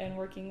branching out and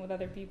working with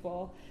other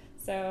people.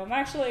 So I'm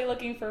actually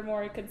looking for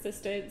more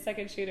consistent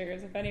second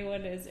shooters. If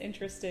anyone is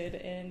interested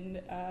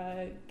in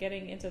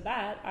getting into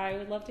that, I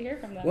would love to hear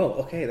from them. Well,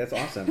 okay, that's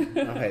awesome.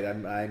 Okay,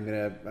 I'm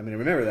gonna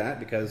remember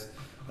that, because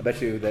I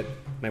bet you that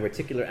my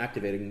reticular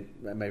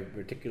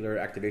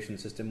activation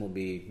system will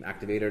be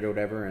activated or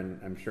whatever, and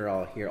I'm sure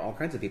I'll hear all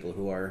kinds of people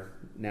who are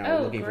now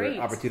looking for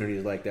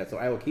opportunities like that. So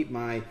I will keep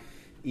my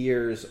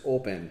ears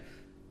open.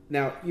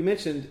 Now, you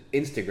mentioned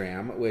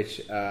Instagram,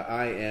 which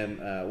I am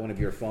one of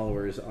your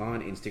followers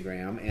on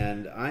Instagram,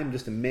 and I'm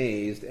just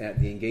amazed at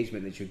the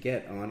engagement that you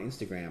get on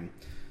Instagram.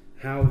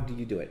 How do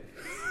you do it?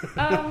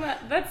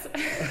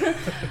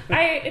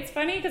 It's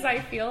funny because I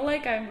feel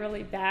like I'm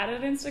really bad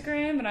at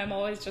Instagram, and I'm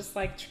always just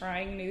like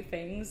trying new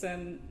things,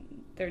 and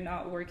they're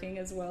not working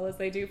as well as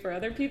they do for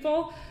other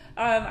people.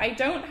 I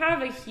don't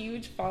have a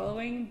huge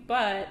following,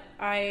 but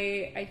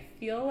I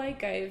feel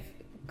like I've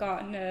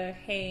gotten a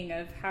hang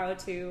of how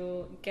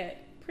to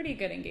get pretty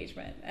good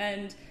engagement.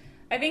 And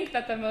I think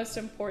that the most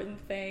important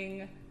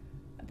thing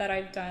that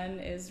I've done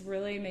is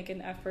really make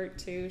an effort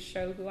to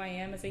show who I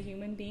am as a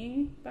human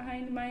being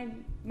behind my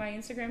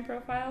Instagram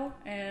profile,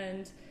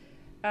 and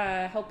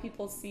help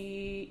people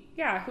see,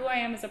 who I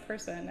am as a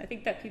person. I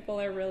think that people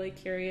are really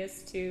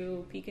curious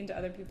to peek into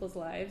other people's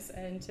lives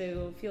and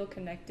to feel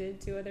connected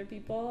to other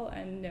people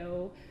and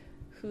know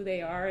who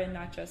they are and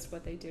not just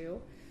what they do.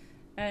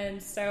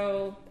 And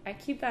so I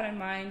keep that in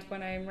mind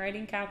when I'm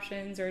writing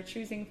captions or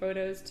choosing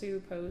photos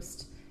to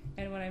post,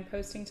 and when I'm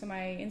posting to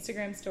my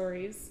Instagram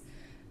stories.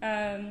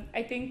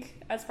 I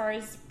think as far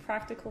as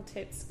practical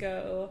tips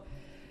go,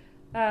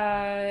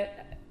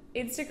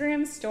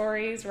 Instagram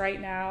stories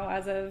right now,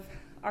 as of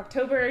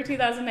October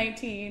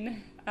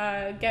 2019,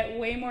 get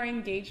way more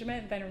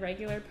engagement than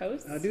regular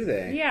posts. Oh, do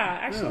they? Yeah,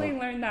 actually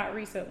learned that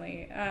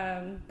recently.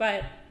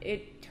 But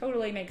it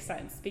totally makes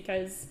sense,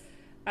 because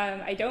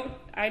I don't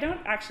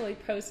actually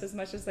post as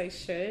much as I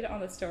should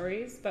on the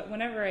stories, but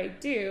whenever I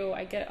do,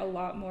 I get a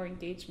lot more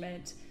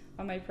engagement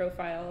on my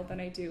profile than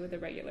I do with a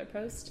regular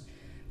post.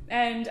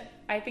 And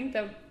I think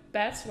the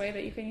best way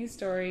that you can use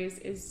stories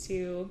is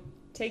to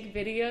take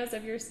videos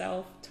of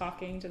yourself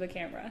talking to the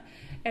camera.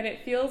 And it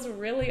feels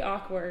really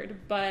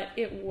awkward, but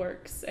it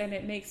works, and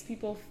it makes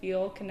people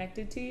feel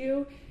connected to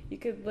you. You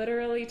could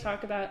literally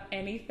talk about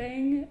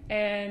anything,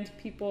 and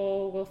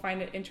people will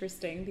find it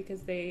interesting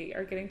because they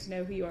are getting to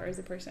know who you are as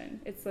a person.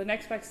 It's the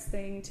next best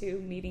thing to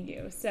meeting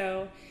you.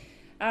 So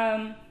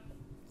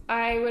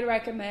I would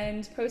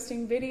recommend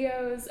posting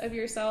videos of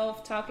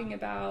yourself talking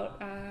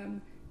about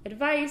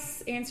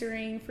advice,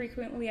 answering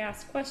frequently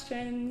asked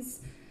questions,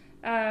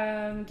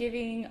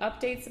 giving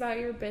updates about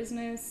your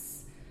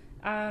business,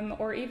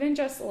 or even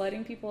just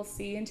letting people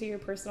see into your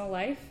personal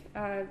life.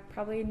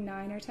 Probably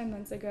 9 or 10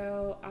 months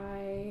ago,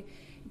 I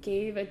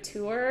gave a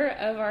tour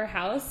of our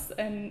house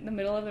in the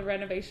middle of the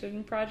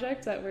renovation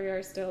project that we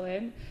are still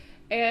in.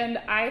 And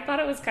I thought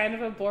it was kind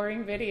of a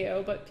boring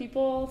video, but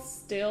people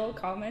still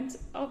comment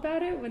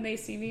about it when they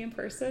see me in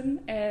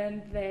person,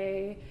 and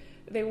they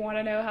want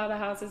to know how the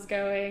house is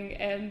going,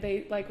 and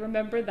they like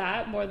remember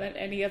that more than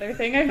any other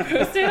thing I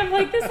posted. I'm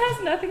like, this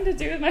has nothing to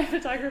do with my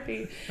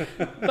photography.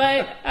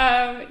 But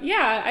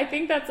yeah, I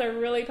think that's a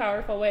really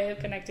powerful way of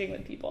connecting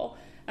with people.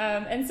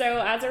 And so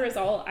as a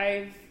result,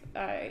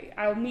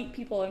 I'll meet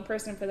people in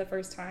person for the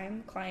first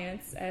time,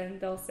 clients,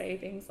 and they'll say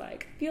things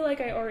like, I feel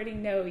like I already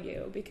know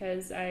you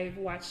because I've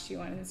watched you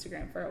on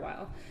Instagram for a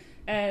while.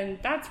 And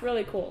that's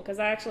really cool because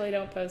I actually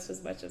don't post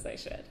as much as I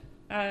should.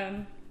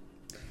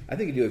 I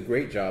think you do a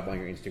great job on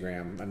your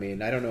Instagram. I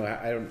mean, I don't know,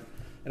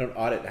 I don't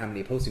audit how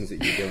many postings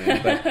that you're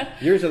doing,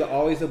 but yours are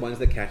always the ones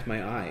that catch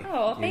my eye.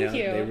 Oh, thank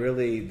you.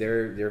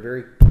 They're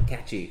very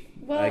catchy,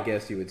 well, I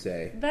guess you would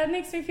say. That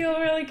makes me feel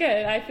really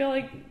good. I feel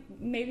like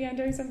maybe I'm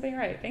doing something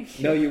right. Thank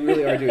you. No, you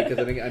really are doing,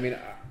 because I mean,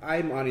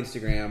 I'm on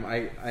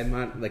Instagram. I'm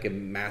not like a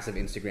massive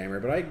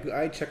Instagrammer, but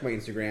I check my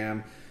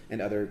Instagram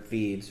and other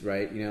feeds,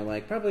 right? You know,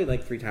 like probably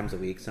like 3 times a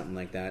week, something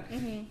like that.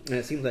 Mm-hmm. And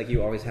it seems like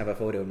you always have a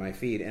photo in my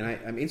feed. And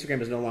I mean, Instagram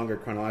is no longer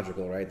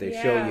chronological, right? They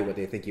show you what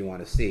they think you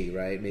want to see,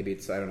 right? Maybe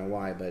it's, I don't know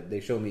why, but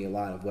they show me a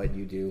lot of what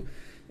you do,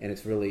 and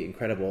it's really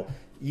incredible.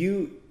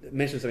 You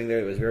mentioned something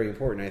there that was very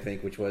important, I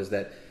think, which was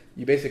that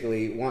you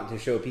basically want to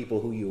show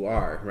people who you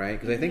are, right?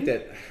 Because I think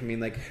that, I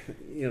mean, like,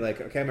 you know, like,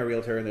 okay, I'm a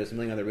realtor, and there's a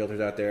million other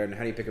realtors out there, and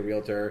how do you pick a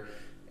realtor?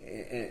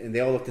 And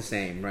they all look the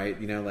same, right?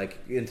 You know, like,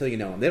 until you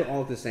know them. They don't all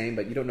look the same,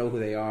 but you don't know who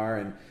they are.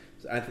 And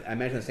I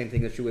imagine the same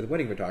thing is true with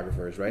wedding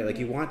photographers, right? Mm-hmm. Like,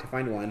 you want to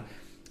find one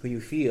who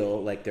you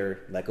feel like they're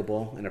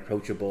likable and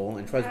approachable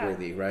and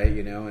trustworthy, right?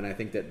 You know, and I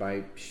think that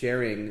by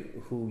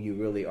sharing who you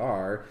really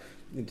are,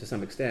 to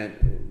some extent,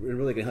 it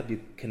really can help you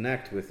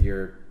connect with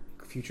your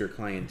future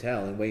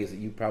clientele in ways that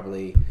you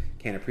probably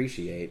can't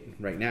appreciate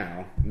right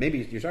now. Maybe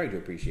you're starting to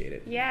appreciate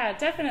it. Yeah,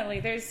 definitely.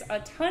 There's a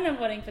ton of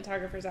wedding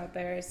photographers out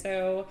there,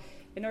 so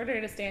in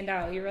order to stand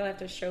out, you really have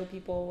to show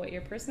people what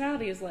your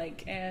personality is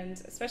like. And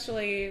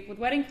especially with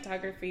wedding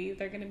photography,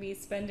 they're going to be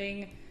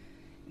spending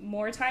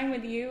more time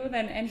with you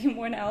than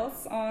anyone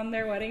else on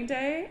their wedding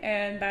day,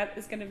 and that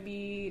is going to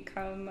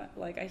become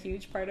like a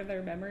huge part of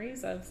their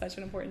memories of such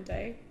an important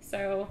day.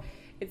 So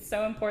it's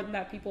so important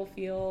that people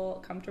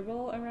feel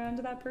comfortable around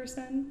that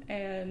person,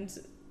 and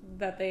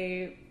that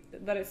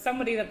it's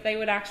somebody that they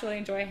would actually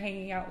enjoy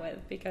hanging out with,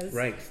 because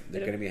right, they're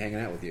going to be hanging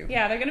out with you.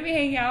 Yeah, they're going to be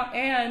hanging out,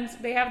 and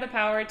they have the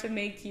power to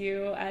make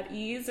you at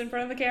ease in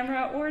front of the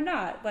camera or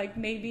not. Like,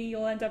 maybe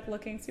you'll end up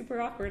looking super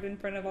awkward in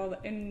front of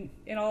in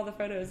all the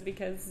photos,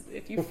 because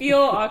if you feel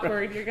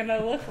awkward, you're going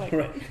to look like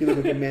it. You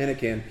look like a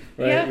mannequin,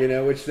 right? Yeah. You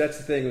know, which that's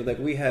the thing. Like,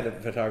 we had a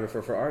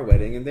photographer for our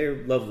wedding, and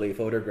they're lovely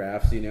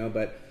photographs, you know,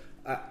 but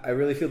I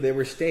really feel they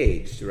were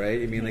staged,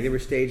 right? I mean, like, they were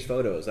staged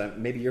photos.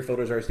 Maybe your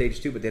photos are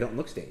staged too, but they don't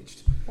look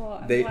staged. Well,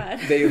 I'm glad.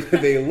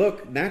 They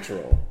look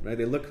natural, right?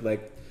 They look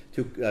like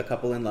a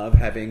couple in love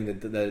having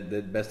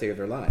the best day of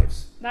their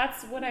lives.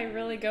 That's what I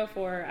really go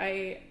for.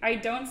 I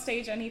don't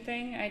stage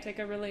anything. I take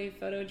a really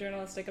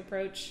photojournalistic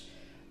approach.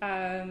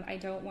 I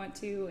don't want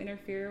to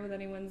interfere with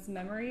anyone's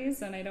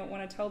memories, and I don't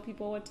want to tell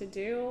people what to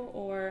do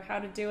or how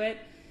to do it.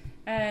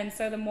 And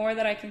so the more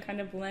that I can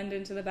kind of blend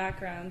into the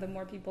background, the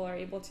more people are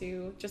able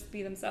to just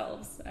be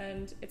themselves.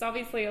 And it's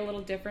obviously a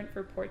little different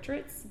for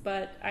portraits,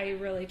 but I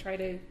really try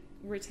to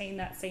retain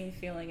that same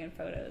feeling in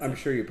photos. I'm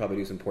sure you probably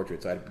do some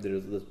portraits.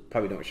 Those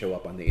probably don't show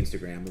up on the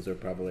Instagram. Those are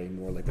probably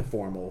more like the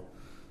formal,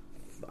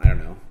 I don't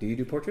know. Do you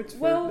do portraits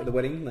for the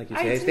wedding? Like, you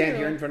say, hey, stand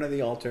here in front of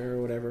the altar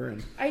or whatever?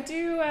 And I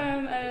do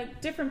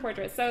different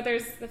portraits. So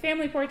there's the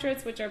family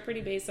portraits, which are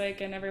pretty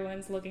basic, and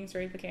everyone's looking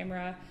straight at the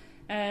camera.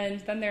 And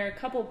then there are a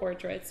couple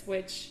portraits,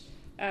 which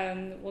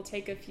will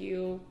take a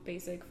few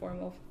basic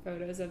formal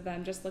photos of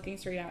them just looking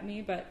straight at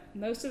me. But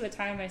most of the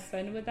time I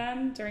spend with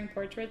them during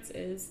portraits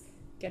is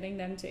getting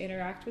them to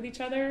interact with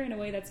each other in a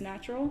way that's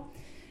natural.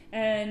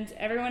 And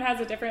everyone has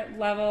a different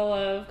level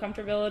of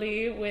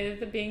comfortability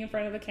with being in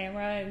front of the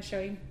camera and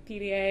showing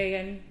PDA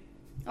and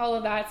all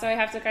of that. So I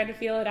have to kind of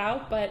feel it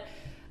out. But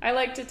I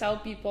like to tell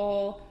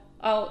people,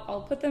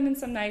 I'll put them in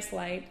some nice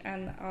light,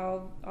 and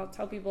I'll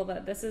tell people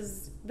that this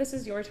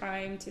is your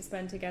time to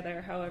spend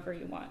together however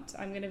you want.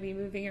 I'm going to be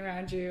moving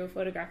around you,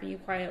 photographing you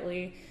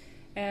quietly,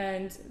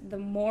 and the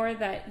more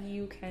that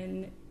you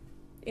can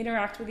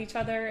interact with each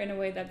other in a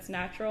way that's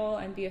natural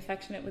and be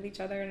affectionate with each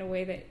other in a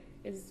way that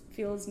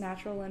feels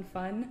natural and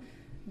fun,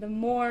 the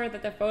more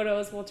that the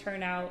photos will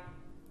turn out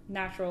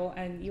natural,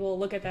 and you will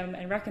look at them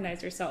and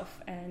recognize yourself,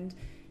 and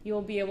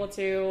you'll be able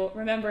to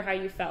remember how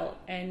you felt.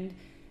 And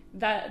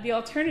that the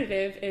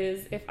alternative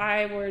is if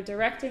I were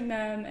directing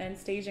them and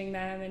staging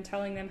them and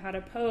telling them how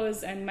to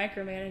pose and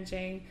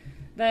micromanaging,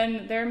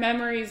 then their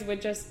memories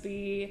would just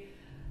be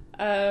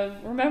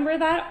remember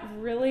that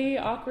really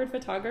awkward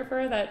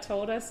photographer that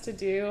told us to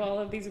do all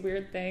of these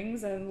weird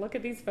things, and look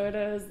at these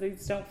photos,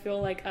 these don't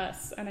feel like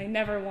us. And I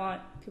never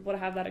want people to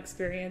have that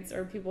experience,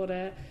 or people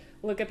to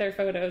look at their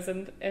photos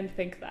and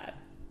think that.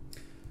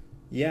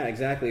 Yeah,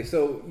 exactly.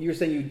 So you're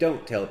saying you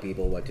don't tell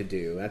people what to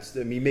do.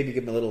 Maybe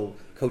give them a little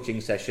coaching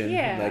session,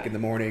 like in the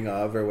morning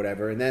of or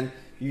whatever, and then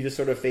you just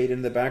sort of fade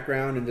into the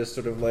background and just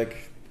sort of like,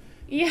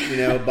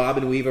 bob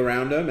and weave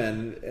around them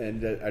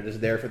and are just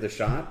there for the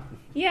shot.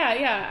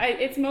 Yeah.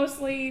 It's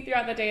mostly,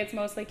 throughout the day, it's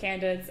mostly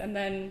candids, and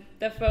then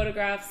the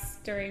photographs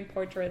during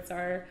portraits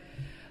are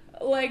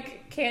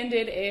like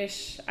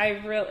candid-ish.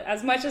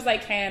 As much as I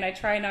can, I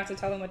try not to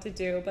tell them what to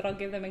do, but I'll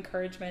give them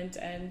encouragement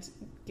and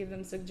give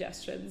them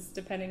suggestions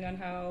depending on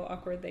how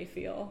awkward they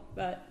feel.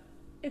 But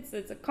it's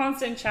a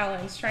constant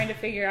challenge trying to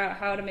figure out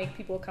how to make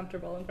people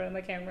comfortable in front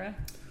of the camera.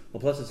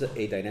 Well, plus it's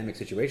a dynamic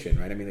situation,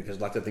 right? I mean,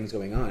 there's lots of things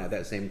going on at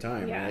that same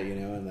time, right?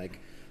 And like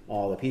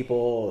all the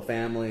people, the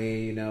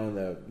family,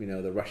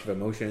 the rush of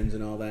emotions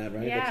and all that,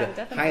 right? Yeah, it's a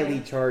definitely. highly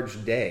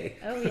charged day.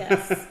 Oh,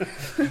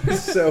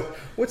 yes. So,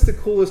 what's the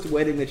coolest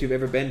wedding that you've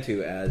ever been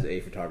to as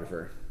a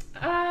photographer?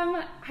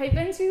 I've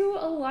been to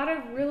a lot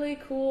of really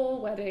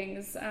cool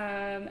weddings,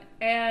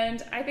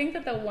 and I think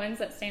that the ones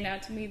that stand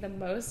out to me the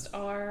most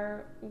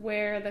are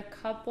where the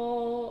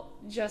couple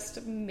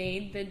just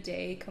made the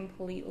day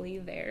completely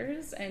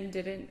theirs and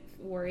didn't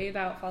worry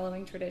about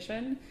following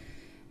tradition.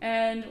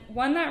 And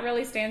one that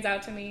really stands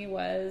out to me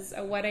was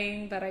a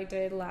wedding that I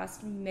did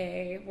last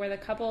May, where the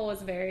couple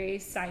was very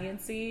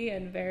sciencey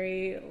and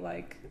very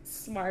like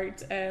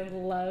smart and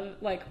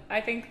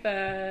I think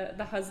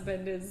the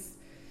husband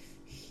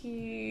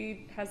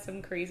he has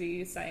some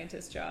crazy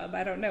scientist job.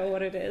 I don't know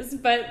what it is,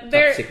 but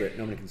Top secret.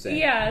 Nobody can say.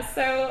 Yeah,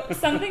 so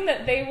something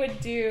that they would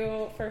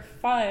do for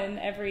fun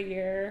every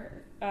year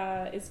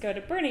is go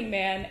to Burning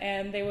Man,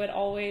 and they would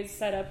always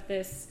set up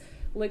this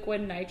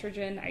liquid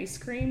nitrogen ice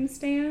cream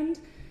stand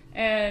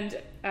and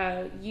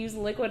use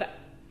liquid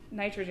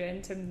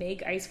nitrogen to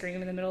make ice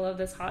cream in the middle of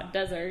this hot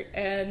desert.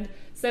 And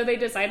so they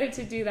decided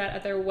to do that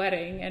at their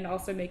wedding and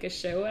also make a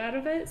show out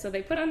of it. So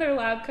they put on their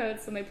lab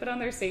coats and they put on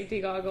their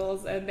safety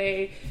goggles, and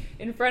they,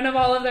 in front of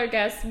all of their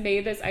guests,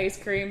 made this ice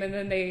cream, and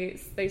then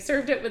they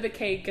served it with a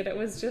cake, and it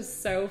was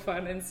just so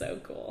fun and so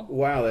cool.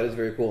 Wow, that is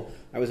very cool.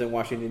 I was in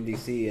Washington,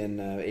 D.C. in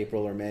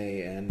April or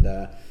May, and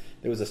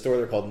there was a store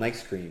there called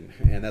Nice Cream,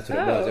 and that's what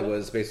it was. It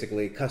was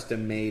basically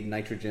custom-made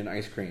nitrogen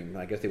ice cream.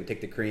 I guess they would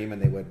take the cream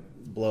and they would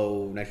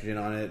blow nitrogen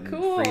on it and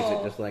freeze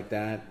it just like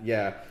that.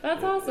 Yeah.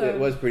 That's awesome. It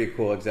was pretty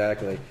cool,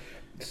 exactly.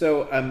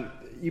 So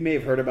you may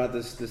have heard about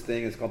this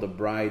thing. It's called the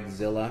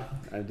Bridezilla.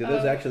 Do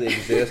those actually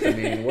exist? I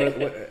mean,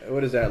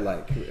 what is that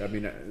like? I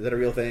mean, is that a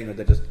real thing, or is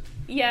that just...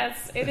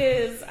 Yes, it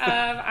is.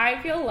 I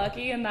feel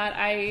lucky in that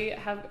I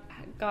have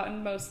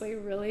gotten mostly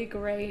really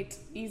great,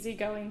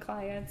 easygoing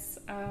clients.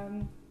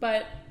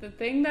 But the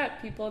thing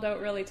that people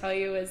don't really tell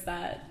you is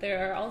that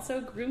there are also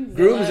groomzillas.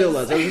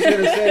 Groomzillas. I was just going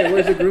to say,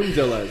 where's the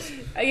groomzillas?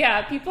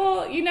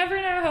 Yeah, you never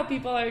know how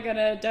people are going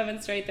to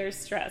demonstrate their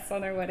stress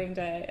on their wedding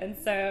day. And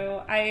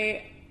so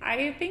I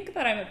think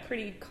that I'm a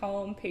pretty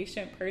calm,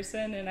 patient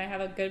person, and I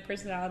have a good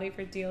personality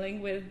for dealing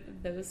with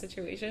those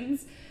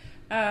situations.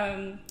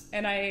 And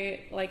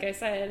like I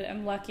said,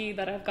 I'm lucky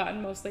that I've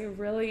gotten mostly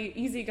really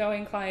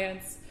easygoing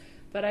clients,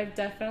 but I've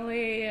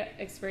definitely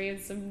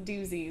experienced some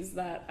doozies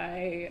that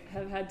I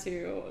have had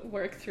to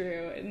work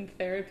through in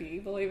therapy,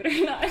 believe it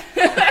or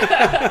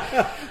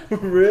not.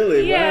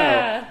 Really?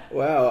 Yeah.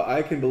 Wow,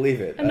 I can believe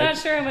it. I'm not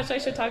sure how much I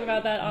should talk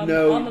about that on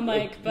the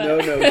mic, but...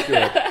 No, sure.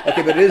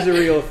 Okay, but it is a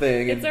real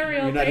thing. It's a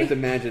real thing. You're not just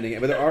imagining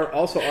it. But there are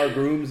also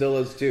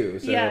groomzillas, too.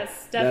 So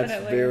yes, definitely.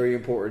 That's very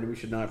important. We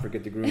should not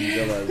forget the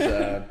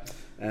groomzillas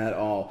at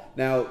all.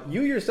 Now,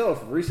 you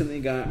yourself recently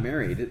got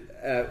married.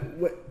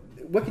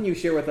 What can you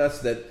share with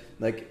us that,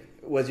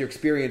 was your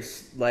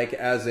experience like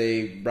as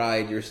a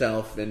bride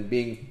yourself and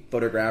being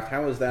photographed?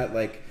 How has that,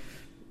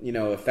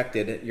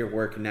 affected your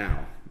work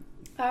now?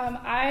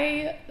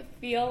 I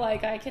feel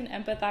like I can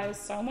empathize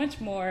so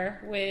much more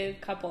with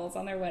couples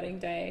on their wedding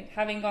day,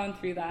 having gone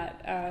through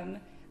that.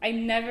 I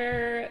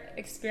never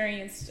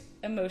experienced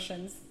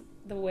emotions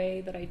the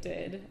way that I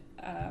did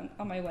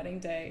on my wedding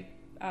day.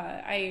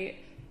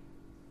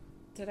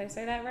 Did I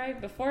say that right?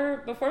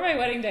 Before my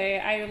wedding day,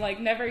 I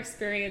never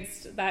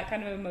experienced that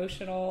kind of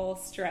emotional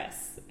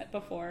stress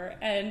before,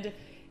 and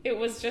it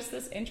was just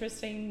this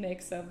interesting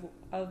mix of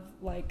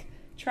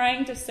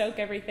trying to soak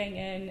everything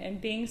in and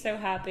being so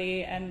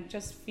happy and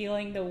just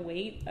feeling the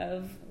weight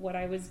of what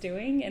I was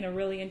doing in a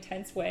really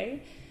intense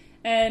way.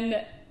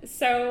 And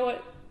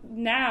so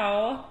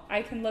now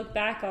I can look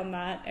back on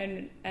that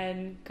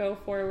and go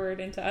forward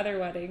into other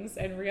weddings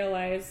and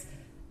realize,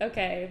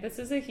 okay, this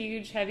is a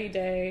huge, heavy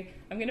day.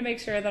 I'm going to make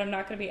sure that I'm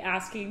not going to be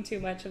asking too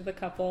much of the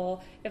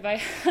couple. If I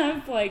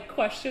have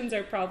questions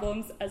or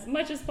problems, as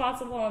much as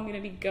possible, I'm going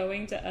to be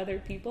going to other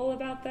people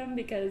about them,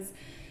 because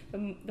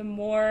the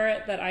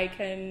more that I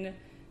can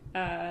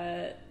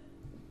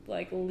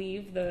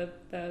leave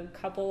the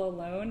couple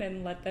alone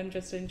and let them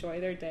just enjoy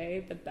their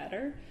day, the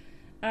better.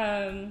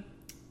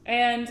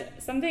 And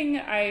something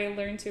I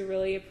learned to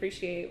really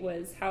appreciate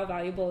was how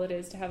valuable it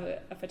is to have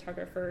a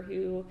photographer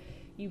who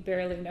you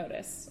barely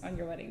notice on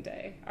your wedding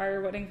day.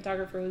 Our wedding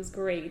photographer was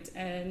great,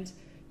 and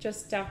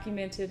just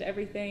documented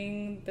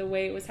everything the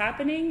way it was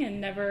happening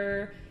and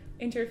never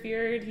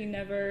interfered. He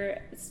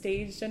never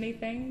staged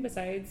anything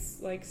besides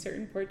like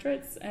certain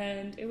portraits,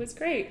 and it was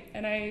great,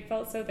 and I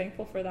felt so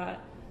thankful for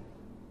that.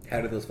 How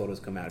did those photos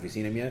come out? Have you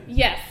seen them yet?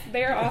 Yes,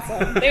 they're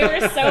awesome. They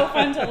were so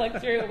fun to look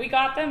through. We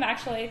got them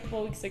actually a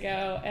couple weeks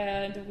ago,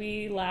 and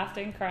we laughed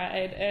and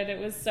cried, and it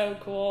was so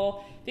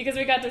cool because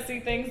we got to see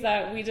things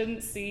that we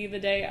didn't see the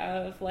day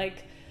of.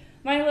 Like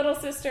my little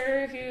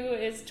sister, who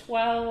is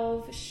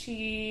 12,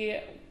 she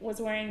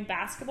was wearing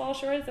basketball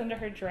shorts under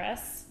her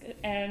dress,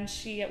 and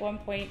she at one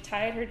point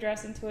tied her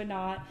dress into a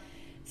knot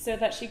so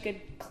that she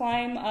could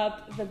climb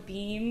up the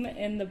beam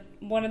in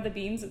one of the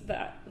beams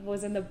that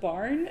was in the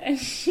barn. And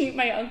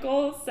my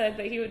uncle said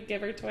that he would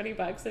give her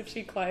 $20 if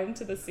she climbed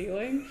to the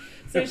ceiling.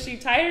 So she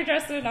tied her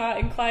dress in a knot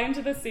and climbed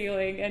to the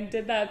ceiling, and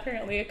did that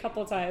apparently a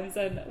couple times.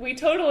 And we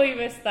totally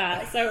missed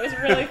that. So it was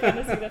really fun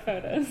to see the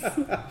photos.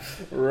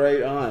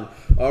 Right on.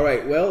 All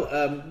right.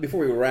 Well, before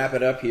we wrap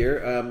it up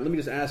here, let me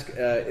just ask: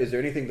 is there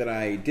anything that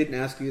I didn't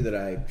ask you that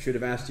I should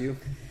have asked you?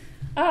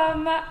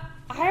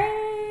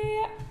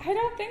 I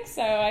don't think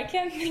so. I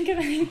can't think of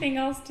anything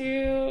else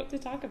to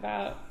talk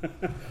about.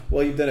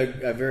 Well, you've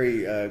done a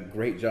very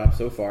great job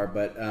so far,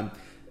 but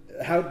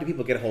how do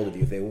people get a hold of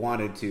you if they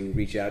wanted to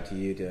reach out to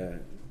you to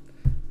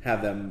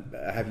have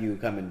you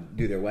come and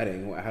do their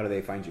wedding? How do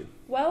they find you?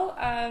 Well,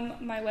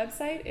 my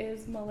website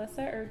is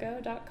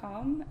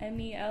melissaergo.com,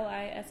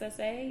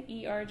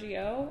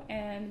 MELISSAERGO,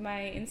 and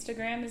my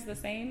Instagram is the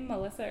same,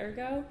 Melissa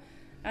Ergo.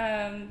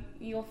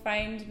 You'll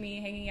find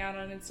me hanging out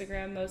on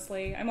Instagram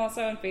mostly. I'm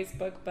also on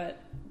Facebook,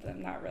 but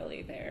I'm not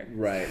really there.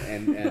 Right,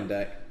 and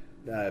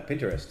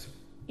Pinterest.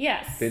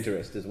 Yes.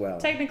 Pinterest as well.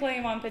 Technically,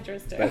 I'm on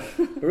Pinterest too. But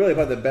really,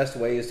 about the best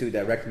way is to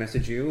direct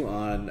message you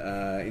on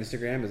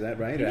Instagram. Is that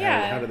right? Or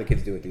yeah. How do the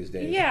kids do it these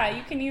days? Yeah,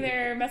 you can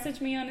either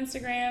message me on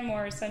Instagram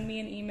or send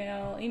me an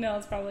email. Email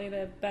is probably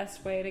the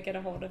best way to get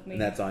a hold of me.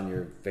 And that's on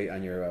your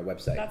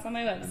website. That's on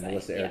my website.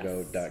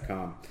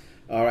 melissaergo.com. Yes.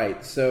 All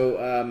right.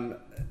 So,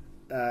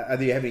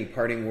 do you have any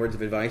parting words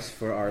of advice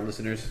for our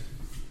listeners?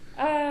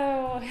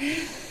 Oh,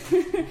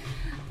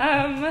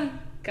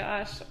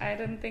 gosh, I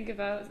didn't think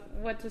about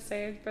what to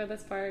say for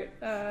this part.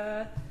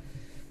 I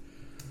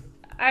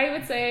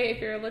would say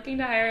if you're looking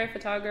to hire a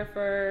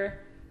photographer,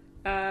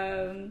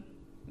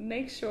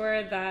 make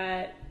sure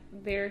that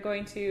they're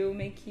going to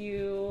make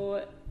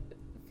you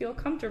feel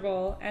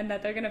comfortable, and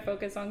that they're going to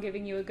focus on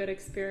giving you a good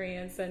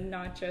experience and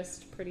not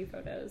just pretty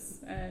photos,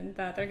 and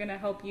that they're going to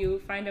help you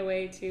find a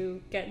way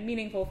to get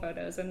meaningful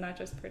photos and not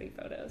just pretty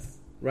photos.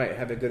 Right,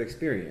 have a good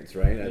experience,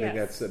 right? I think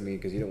Yes. that's,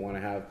 because you don't want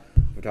to have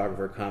a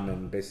photographer come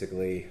and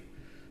basically,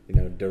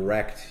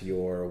 direct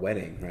your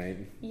wedding, right?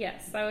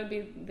 Yes, that would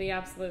be the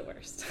absolute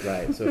worst.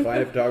 Right, so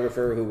find a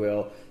photographer who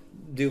will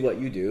do what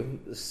you do,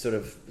 sort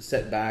of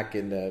set back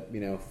into,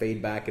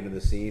 fade back into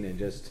the scene and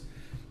just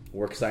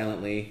work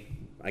silently.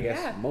 I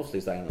guess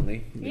mostly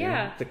silently.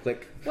 To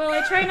click. Well,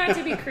 I try not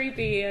to be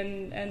creepy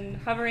and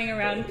hovering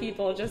around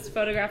people, just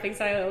photographing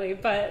silently.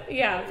 But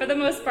yeah, for the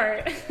most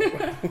part.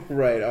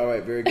 Right. All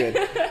right. Very good.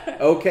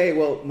 Okay.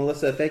 Well,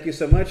 Melissa, thank you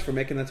so much for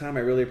making the time.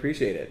 I really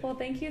appreciate it. Well,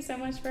 thank you so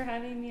much for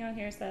having me on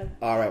here, Seb.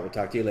 All right. We'll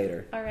talk to you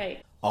later. All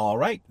right. All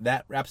right,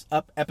 that wraps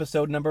up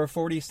episode number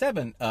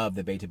 47 of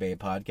the Beta Bay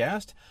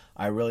podcast.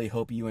 I really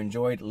hope you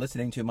enjoyed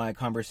listening to my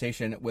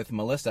conversation with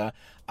Melissa.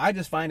 I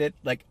just find it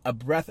like a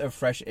breath of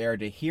fresh air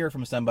to hear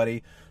from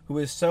somebody who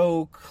is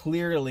so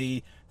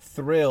clearly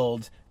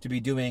thrilled to be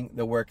doing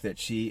the work that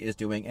she is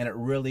doing, and it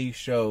really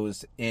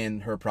shows in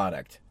her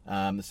product.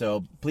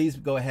 So please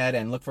go ahead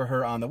and look for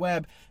her on the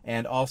web,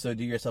 and also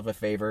do yourself a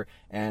favor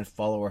and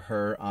follow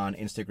her on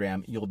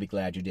Instagram. You'll be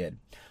glad you did.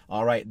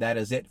 All right, that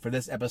is it for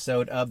this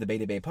episode of the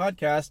Beta Bay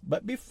podcast.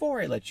 But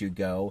before I let you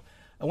go,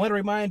 I want to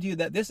remind you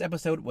that this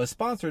episode was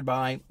sponsored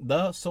by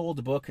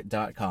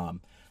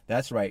thesoldbook.com.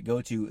 That's right,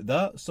 go to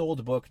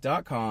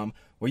thesoldbook.com,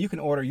 where you can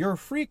order your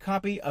free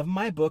copy of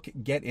my book,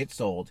 Get It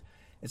Sold.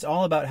 It's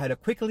all about how to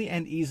quickly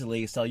and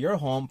easily sell your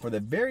home for the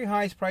very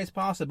highest price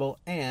possible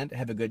and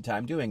have a good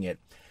time doing it.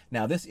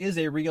 Now, this is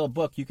a real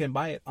book. You can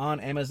buy it on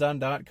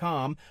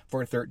Amazon.com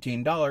for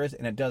 $13,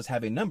 and it does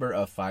have a number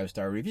of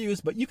 5-star reviews,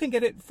 but you can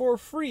get it for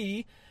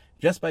free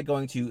just by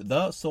going to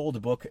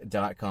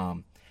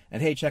thesoldbook.com.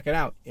 And hey, check it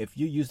out. If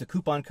you use the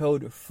coupon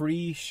code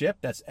FREESHIP,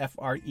 that's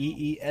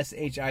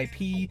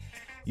FREESHIP,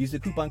 use the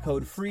coupon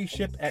code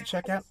FREESHIP at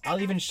checkout. I'll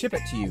even ship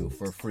it to you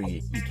for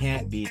free. You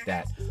can't beat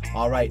that.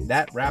 All right,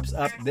 that wraps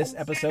up this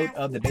episode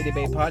of the Beta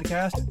Bay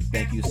podcast.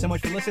 Thank you so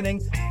much for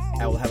listening.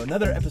 I will have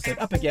another episode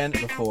up again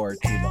before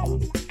too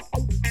long.